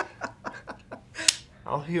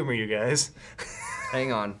 I'll humor you guys.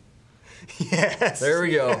 Hang on. Yes. There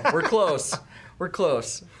we go. We're close. We're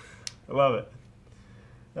close. I love it.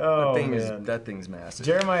 Oh, that man. that thing's massive.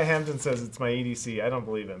 Jeremiah Hampton says it's my EDC. I don't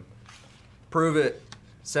believe him. Prove it.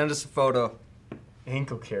 Send us a photo.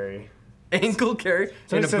 Ankle carry. Ankle carry in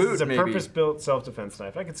Somebody a says boot, it's a maybe. purpose-built self-defense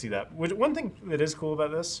knife. I can see that. One thing that is cool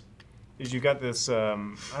about this is you got this, I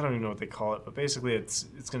don't even know what they call it, but basically it's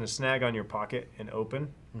going to snag on your pocket and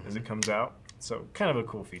open as it comes out. So kind of a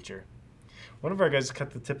cool feature. One of our guys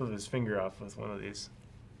cut the tip of his finger off with one of these.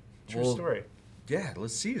 True Well, story. Yeah,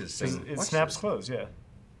 let's see this thing. It Watch snaps this. closed, yeah.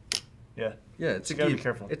 Yeah, Yeah, it's You a gotta be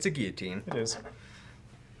careful. It's a guillotine. it is.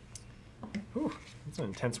 Whew, that's an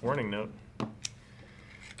intense warning note.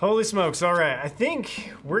 Holy smokes! All right, I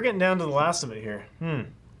think we're getting down to the last of it here.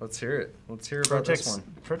 Let's hear it. Let's hear about this one.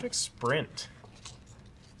 Protect Sprint.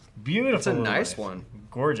 Beautiful. It's a little nice knife. one.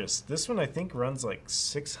 Gorgeous. This one I think runs like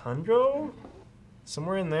 600,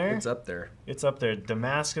 somewhere in there. It's up there. It's up there.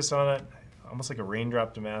 Damascus on it, almost like a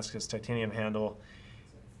raindrop Damascus. Titanium handle.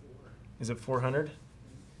 Is it 400?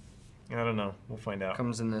 I don't know. We'll find out.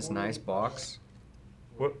 Comes in this nice box.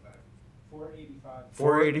 What? 485.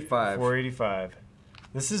 485. 485.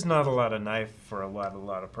 This is not a lot of knife for a lot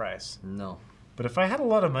of price. No. But if I had a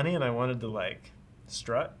lot of money and I wanted to like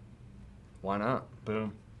strut, Why not?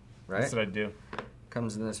 boom. Right? That's what I'd do.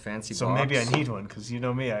 Comes in this fancy So box. maybe I need one because you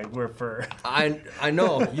know me, I wear fur. I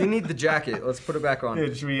know. You need the jacket. Let's put it back on.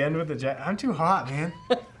 Dude, should we end with the jacket? I'm too hot, man.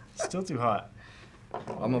 Still too hot.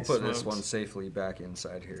 I'm gonna put this smokes. one safely back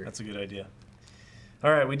inside here. That's a good idea.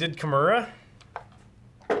 All right, we did Kimura.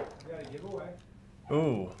 We got a giveaway.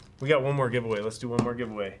 Ooh, we got one more giveaway. Let's do one more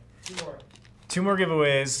giveaway. 2 more. 2 more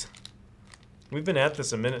giveaways. We've been at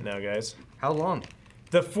this a minute now, guys. How long?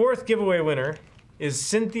 The 4th giveaway winner is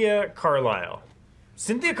Cynthia Carlisle.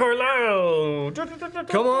 Cynthia Carlisle!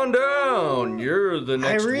 Come on down. You're the I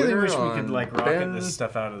next really winner wish we on could like rocket Ben- this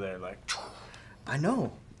stuff out of there. Like, I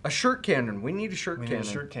know. A shirt cannon. We need a shirt we need cannon. a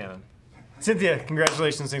shirt cannon. Cynthia,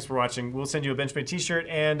 congratulations. Thanks for watching. We'll send you a Benchmade t-shirt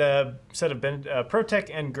and a set of ProTech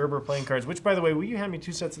and Gerber playing cards, which, by the way, will you hand me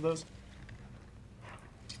 2 sets of those?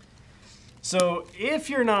 So if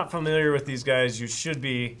you're not familiar with these guys, you should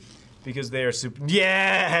be, because they are super...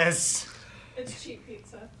 Yes! It's cheap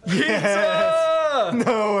pizza. Yes!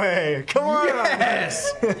 No way! Come on!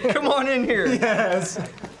 Yes! Come on in here. Yes!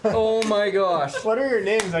 Oh my gosh. What are your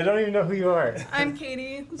names? I don't even know who you are. I'm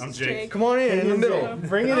Katie. This is Jake. Come on in the middle. Jake.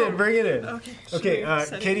 Bring it in, bring it in. Okay. Okay, should we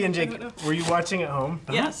set it? Katie and I Jake, don't know. were you watching at home?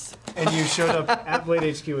 Yes. And you showed up at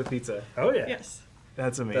Blade HQ with pizza. Oh yeah. Yes.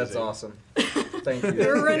 That's amazing. That's awesome. Thank you.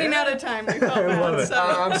 We're running out of time. We felt I love bad, it. so.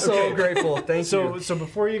 I'm so grateful. Thank So, you. so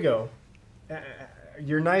before you go,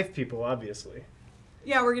 you're knife people, obviously.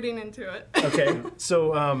 Yeah, we're getting into it. Okay,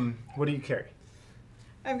 so what do you carry?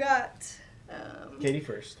 I've got Katie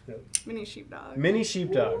first. mini sheepdog. Mini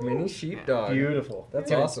sheepdog. Mini sheepdog. Beautiful. That's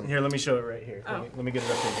Here, awesome. Here, let me show it right here. Oh. Let me get it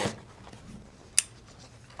up in here.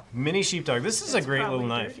 Mini sheepdog. This is a It's great little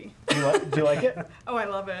probably knife. dirty. Do you like it? Oh, I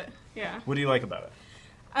love it. Yeah. What do you like about it?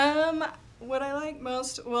 What I like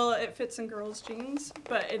most, well, it fits in girls' jeans,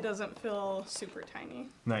 but it doesn't feel super tiny.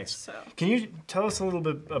 Nice. So. Can you tell us a little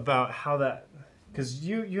bit about how that? Because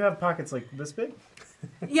you have pockets like this big.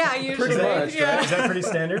 Yeah, usually. much, yeah. Is that pretty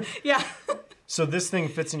standard? Yeah. So this thing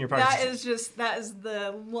fits in your pocket. That is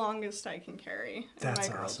the longest I can carry That's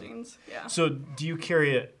in my girls' awesome. jeans. Yeah. So do you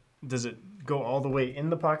carry it? Does it go all the way in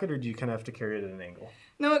the pocket, or do you kind of have to carry it at an angle?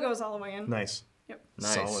 No, it goes all the way in. Nice. Yep.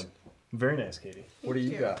 Nice. Solid. Very nice, Katie. What do you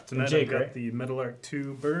Thank got? Tonight Jake, I've got right? the Metal Arc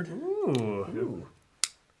 2 bird. Ooh. Ooh,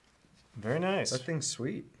 Very nice. that thing's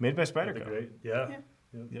sweet. Made by That'd be Spyderco. great. Yeah.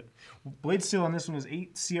 Yeah. Blade steel on this one is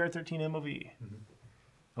 8 CR13 MOV.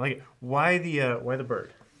 I like it. Why the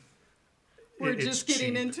bird? We're It's just getting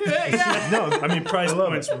cheap. into it. Yeah. No, I mean, price I love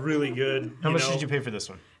point's really good. how much did you pay for this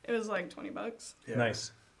one? It was like $20. Yeah.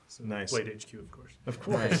 Nice. Nice. Blade HQ, of course. Of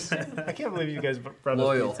course. I can't believe you guys brought us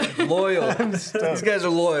Loyal. pizza. Loyal. stoked. These guys are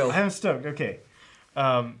loyal. I'm stoked. Okay.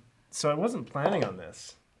 So I wasn't planning on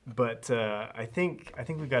this, but I think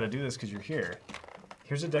we've got to do this because you're here.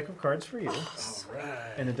 Here's a deck of cards for you,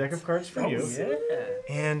 and a deck of cards for you.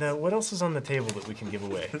 And what else is on the table that we can give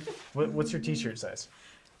away? What's your T-shirt size?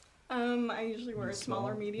 I usually wear a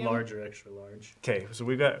smaller medium. Large or extra large. Okay, so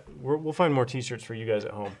we'll find more T-shirts for you guys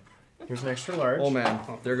at home. Here's an extra large. Oh man,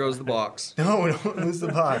 there goes the box. No, don't lose the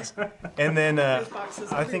box. And then There's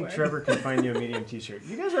boxes I think everywhere. Trevor can find you a medium T-shirt.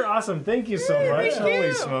 You guys are awesome. Thank you so much. thank Holy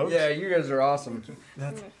you. smokes. Yeah, you guys are awesome.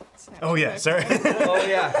 Snap Oh yeah, my sorry. Oh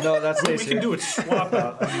yeah, no, that's We Stacey. can do a swap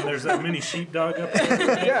out. I mean, there's that mini sheepdog up there.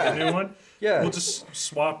 Right? Yeah. The new one. Yeah. We'll just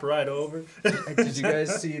swap right over. Did you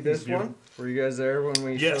guys see this one? Were you guys there when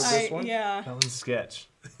we Yes. showed this one? Yeah. That one's sketch.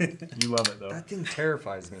 You love it though. That thing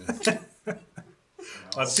terrifies me.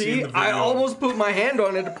 I've See, seen the video. I almost put my hand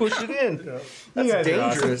on it to push it in. You That's guys are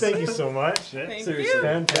awesome. dangerous. Thank you so much. Thank Seriously. you.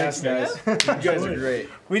 Fantastic. You guys are great.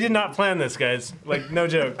 We did not plan this, guys. Like, no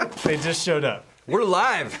joke. They just showed up. We're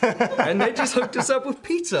live, and they just hooked us up with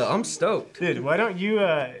pizza. I'm stoked. Dude, why don't you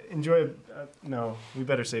enjoy... no, we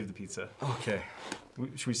better save the pizza. Okay.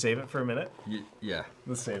 Should we save it for a minute? Yeah.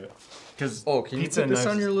 Let's save it. Because Oh, can you pizza put this and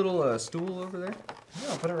on knives- your little stool over there? Yeah,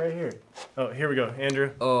 I'll put it right here. Oh, here we go.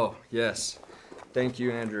 Andrew. Oh, yes. Thank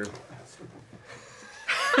you, Andrew.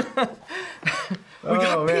 We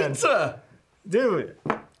got man. pizza. Dude,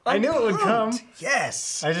 I knew it would come.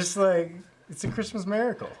 Yes. I just like, it's a Christmas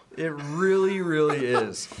miracle. It really, really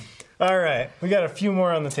is. All right, we got a few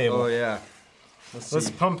more on the table. Oh yeah. Let's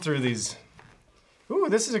pump through these. Ooh,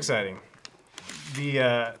 this is exciting.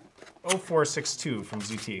 The 0462 from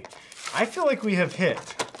ZT. I feel like we have hit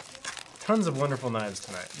tons of wonderful knives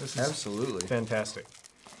tonight. This is Absolutely. fantastic.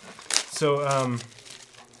 So,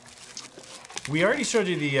 we already showed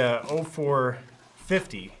you the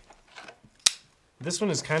 0450. This one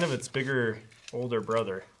is kind of its bigger, older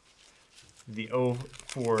brother. The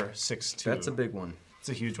 0462. That's a big one. It's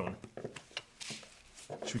a huge one.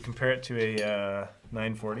 Should we compare it to a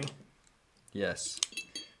 940? Yes.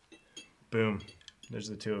 Boom. There's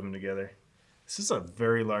the two of them together. This is a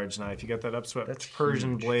very large knife. You got that upswept That's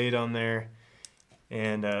Persian huge. blade on there.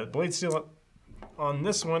 And blade steel on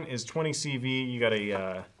this one is 20 CV. You got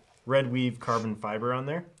a red weave carbon fiber on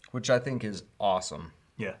there. Which I think is awesome.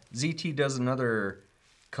 Yeah. ZT does another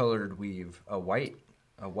colored weave, a white.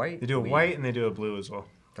 They do a weave. white and they do a blue as well.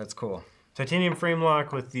 That's cool. Titanium frame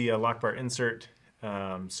lock with the lock bar insert.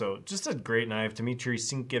 So just a great knife. Dmitry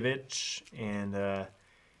Sienkiewicz. And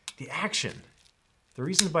the action. The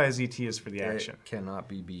reason to buy a ZT is for the action. It cannot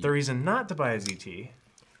be beat. The reason not to buy a ZT,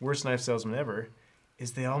 worst knife salesman ever,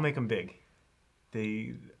 is they all make them big.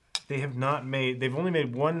 They have not made. They've only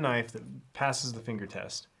made one knife that passes the finger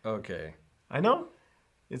test. Okay. I know.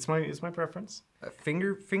 It's my preference.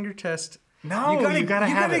 Finger test. No, you gotta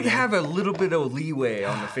have it, man. have a little bit of leeway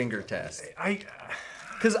on the finger test.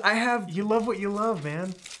 Because I have. You love what you love,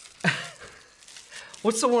 man.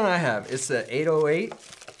 What's the one I have? It's the 808, I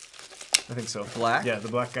think so. Black? Yeah, the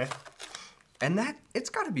black guy. and it's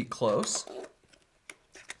got to be close.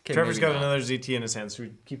 Okay, Trevor's maybe got not. another ZT in his hand. So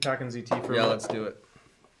we keep talking ZT for a Yeah, minute. let's do it.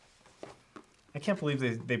 I can't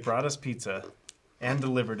believe they brought us pizza and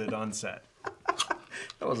delivered it on set.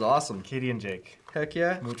 That was awesome. Katie and Jake. Heck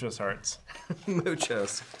yeah. Muchos hearts.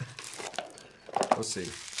 Muchos. Let's see.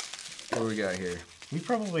 What do we got here? We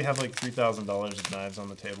probably have like $3,000 of knives on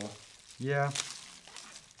the table. Yeah.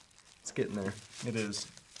 It's getting there. It is.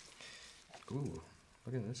 Ooh,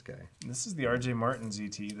 look at this guy. This is the RJ Martin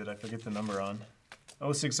ZT that I forget the number on.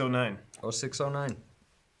 0609. 0609.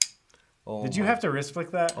 Oh, Did you have to wrist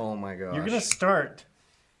flick that? Oh my gosh. You're going to start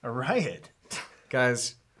a riot.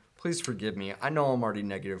 Guys, please forgive me. I know I'm already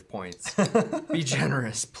negative points. Be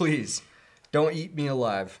generous, please. Don't eat me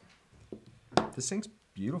alive. This thing's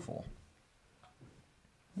beautiful.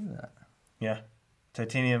 Look at that. Yeah.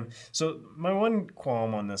 Titanium. So my one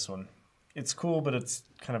qualm on this one, it's cool, but it's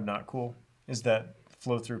kind of not cool, is that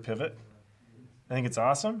flow-through pivot. I think it's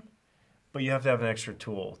awesome, but you have to have an extra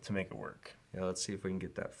tool to make it work. Yeah, let's see if we can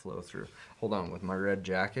get that flow through. Hold on, with my red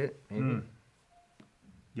jacket, maybe.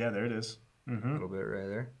 Yeah, there it is. A little bit right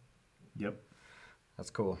there. Yep. That's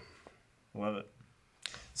cool. Love it.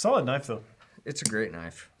 Solid knife, though. It's a great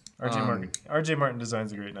knife. RJ Martin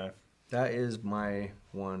designs a great knife. That is my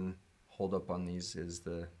one hold up on these is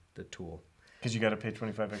the tool. Because you got to pay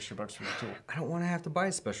 25 extra bucks for the tool. I don't want to have to buy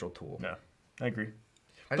a special tool. No, I agree.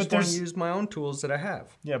 I But just want to there's- use my own tools that I have.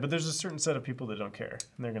 Yeah, but there's a certain set of people that don't care,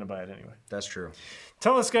 and they're going to buy it anyway. That's true.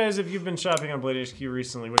 Tell us, guys, if you've been shopping on Blade HQ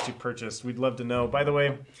recently, what you purchased. We'd love to know. By the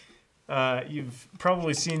way, you've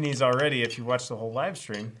probably seen these already if you watched the whole live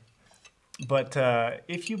stream. But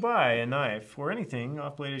if you buy a knife or anything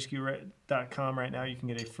off BladeHQ.com right now, you can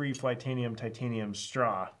get a free Flytanium titanium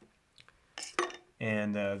straw.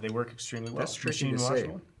 And they work extremely well. That's tricky Machine to say.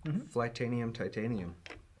 washable. Flytanium, titanium.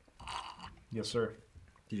 Yes, sir.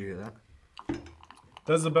 Did you hear that?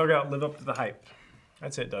 Does the bug out live up to the hype?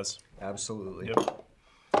 I'd say it does. Absolutely. Yep.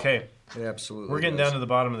 Okay, It absolutely we're getting does. down to the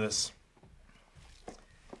bottom of this.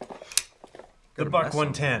 The Got a Buck mess on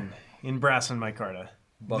 110 in brass and micarta.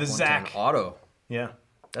 Buck The 110 Zach. Auto. Yeah,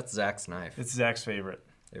 That's Zach's knife. it's Zach's favorite.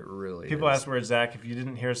 It really People is. ask where it's Zach. If you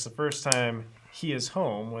didn't hear us the first time, he is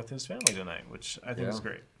home with his family tonight, which I think Yeah. is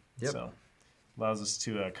great. Yep. So allows us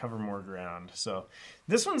to cover more ground. So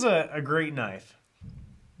this one's a great knife,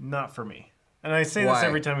 not for me. And I say this Why?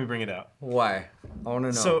 every time we bring it out. Why? I want to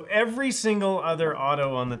know. So every single other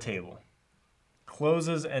auto on the table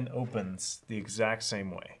closes and opens the exact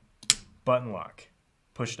same way. Button lock.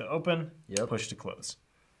 Push to open, Yep. push to close.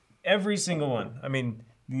 Every single one. I mean,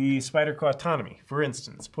 the Spyderco Autonomy, for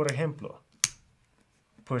instance, por ejemplo.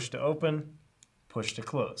 Push to open, push to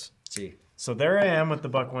close. see. So there I am with the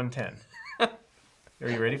Buck 110. Are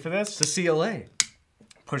you ready for this? It's a CLA.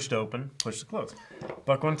 Push to open, push to close.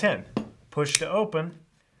 Buck 110. Push to open.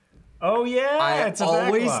 Oh yeah, it's a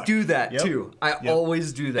always backlock. do that Yep. too. I Yep.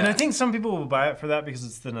 always do that. And I think some people will buy it for that because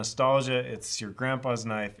it's the nostalgia. It's your grandpa's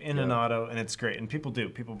knife in an auto, and it's great. And people do.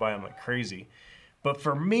 People buy them like crazy. But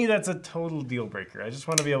for me, that's a total deal breaker. I just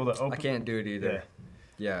want to be able to open. I can't do it either.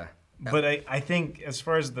 Yeah. But I think as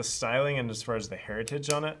far as the styling and as far as the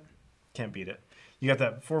heritage on it, can't beat it. You got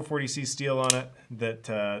that 440C steel on it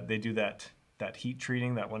that they do that heat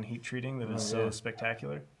treating, that one heat treating that is so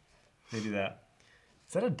spectacular. They do that.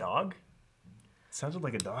 Is that a dog? It sounded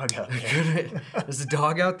like a dog out there. There's a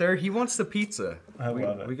dog out there. He wants the pizza. I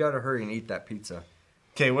love it. We got to hurry and eat that pizza.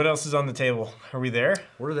 Okay, what else is on the table? Are we there?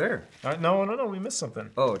 We're there. No, we missed something.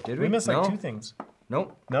 Oh, did we? We missed like No. 2 things.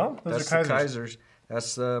 Nope. No? Those That's are the Kaisers. Kaisers.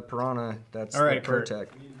 That's the Piranha. That's All the right, Kurt. Protec.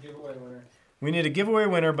 We need a giveaway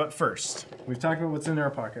winner, but first, we've talked about what's in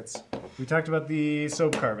our pockets. We talked about the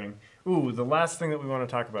soap carving. Ooh, the last thing that we want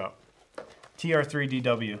to talk about.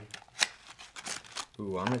 TR3DW.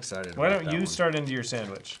 Ooh, I'm excited. Why about don't that you one. start into your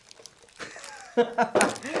sandwich?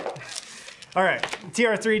 All right,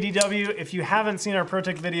 TR3DW, if you haven't seen our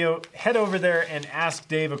Protec video, head over there and ask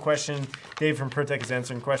Dave a question. Dave from Protec is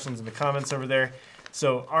answering questions in the comments over there.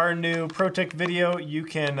 So our new Protec video, you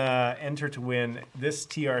can enter to win this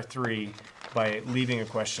TR3 by leaving a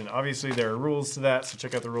question. Obviously, there are rules to that, so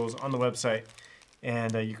check out the rules on the website,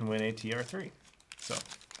 and you can win a TR3. So,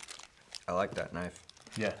 I like that knife.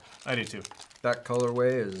 yeah, I do too. That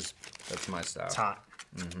colorway that's my style. It's hot.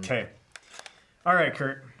 Okay. All right,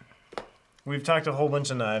 Kurt. We've talked a whole bunch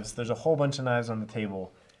of knives. There's a whole bunch of knives on the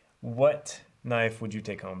table. What knife would you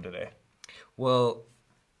take home today? Well,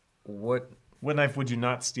 what knife would you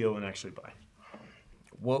not steal and actually buy?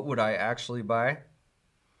 What would I actually buy?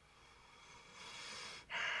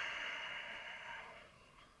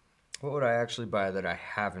 What would I actually buy that I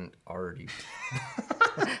haven't already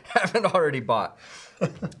bought?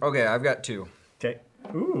 Okay, I've got 2. Okay.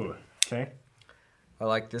 Ooh. Okay. I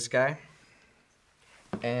like this guy.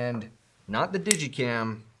 And not the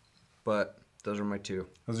Digicam, but those are my 2.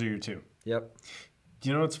 Those are your 2. Yep. Do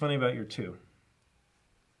you know what's funny about your 2?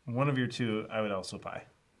 One of your 2, I would also buy.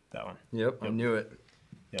 That one. Yep, I knew it.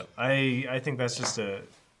 Yep. I think that's just a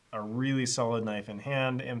really solid knife in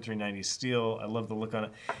hand. M390 steel. I love the look on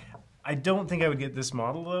it. I don't think I would get this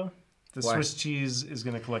model though. The Why? Swiss cheese is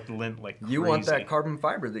going to collect lint like crazy. You want that carbon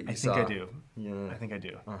fiber that you I saw. think I do. Yeah. I think I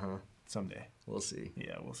do. Uh-huh. Someday. We'll see.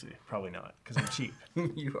 Yeah, we'll see. Probably not, because I'm cheap.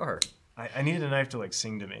 You are. I need a knife to like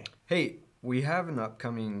sing to me. Hey, we have an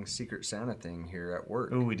upcoming Secret Santa thing here at work.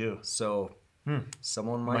 Oh, we do. So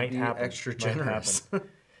someone might be happen. extra Might generous.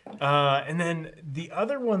 And then the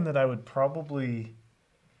other one that I would probably,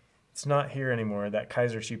 it's not here anymore, that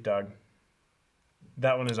Kaiser sheepdog.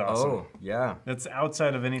 That one is awesome. Oh, yeah. That's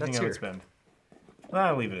outside of anything That's I would here. spend. Well,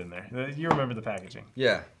 I'll leave it in there. You remember the packaging.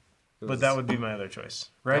 Yeah. But that would be my other choice.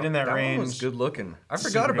 Right in that range. One was good looking. I Super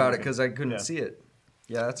forgot good about it looking. because I couldn't Yeah. see it.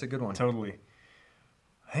 Yeah, that's a good one. Totally.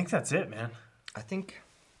 I think that's it, man. I think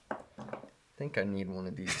I need one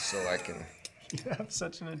of these so I can. You have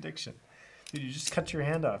such an addiction. Dude, you just cut your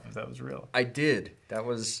hand off if that was real. I did. That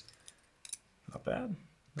was. Not bad.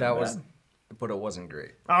 That Not was. bad. But it wasn't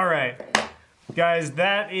great. All right. Guys,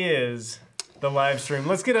 that is the live stream.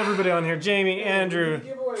 Let's get everybody on here. Jamie, Andrew,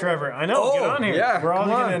 Trevor. I know, get on here. yeah, We're all come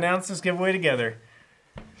going to on. announce this giveaway together.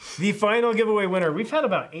 The final giveaway winner. We've had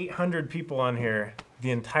about 800 people on here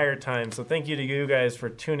the entire time, so thank you to you guys for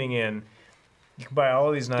tuning in. You can buy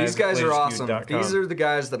all these knives. These guys at are awesome. latestq.com. These are the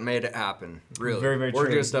guys that made it happen. Really. Very, very We're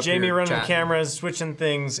true. just up Jamie here running chatting. cameras, switching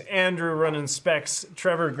things. Andrew running specs.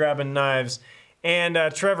 Trevor grabbing knives. And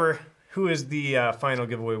Trevor, who is the final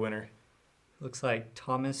giveaway winner? Looks like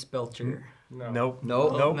Thomas Belcher. Nope.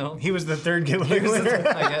 Nope. No. He was the third giveaway winner.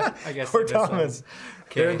 I guess. Poor I missed one. Thomas.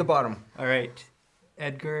 They're Okay. at the bottom. All right.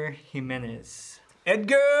 Edgar Jimenez.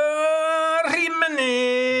 Edgar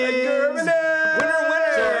Jimenez.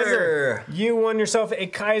 Winner. You won yourself a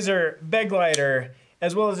Kaiser Beglighter,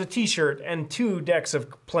 as well as a t-shirt and 2 decks of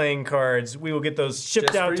playing cards. We will get those shipped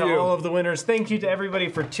Just out for to you. all of the winners. Thank you to everybody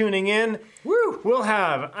for tuning in. Woo! We'll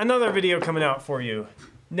have another video coming out for you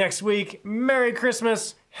next week. Merry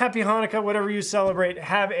Christmas, Happy Hanukkah, whatever you celebrate.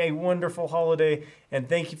 Have a wonderful holiday, and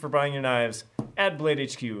thank you for buying your knives at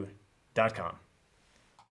BladeHQ.com.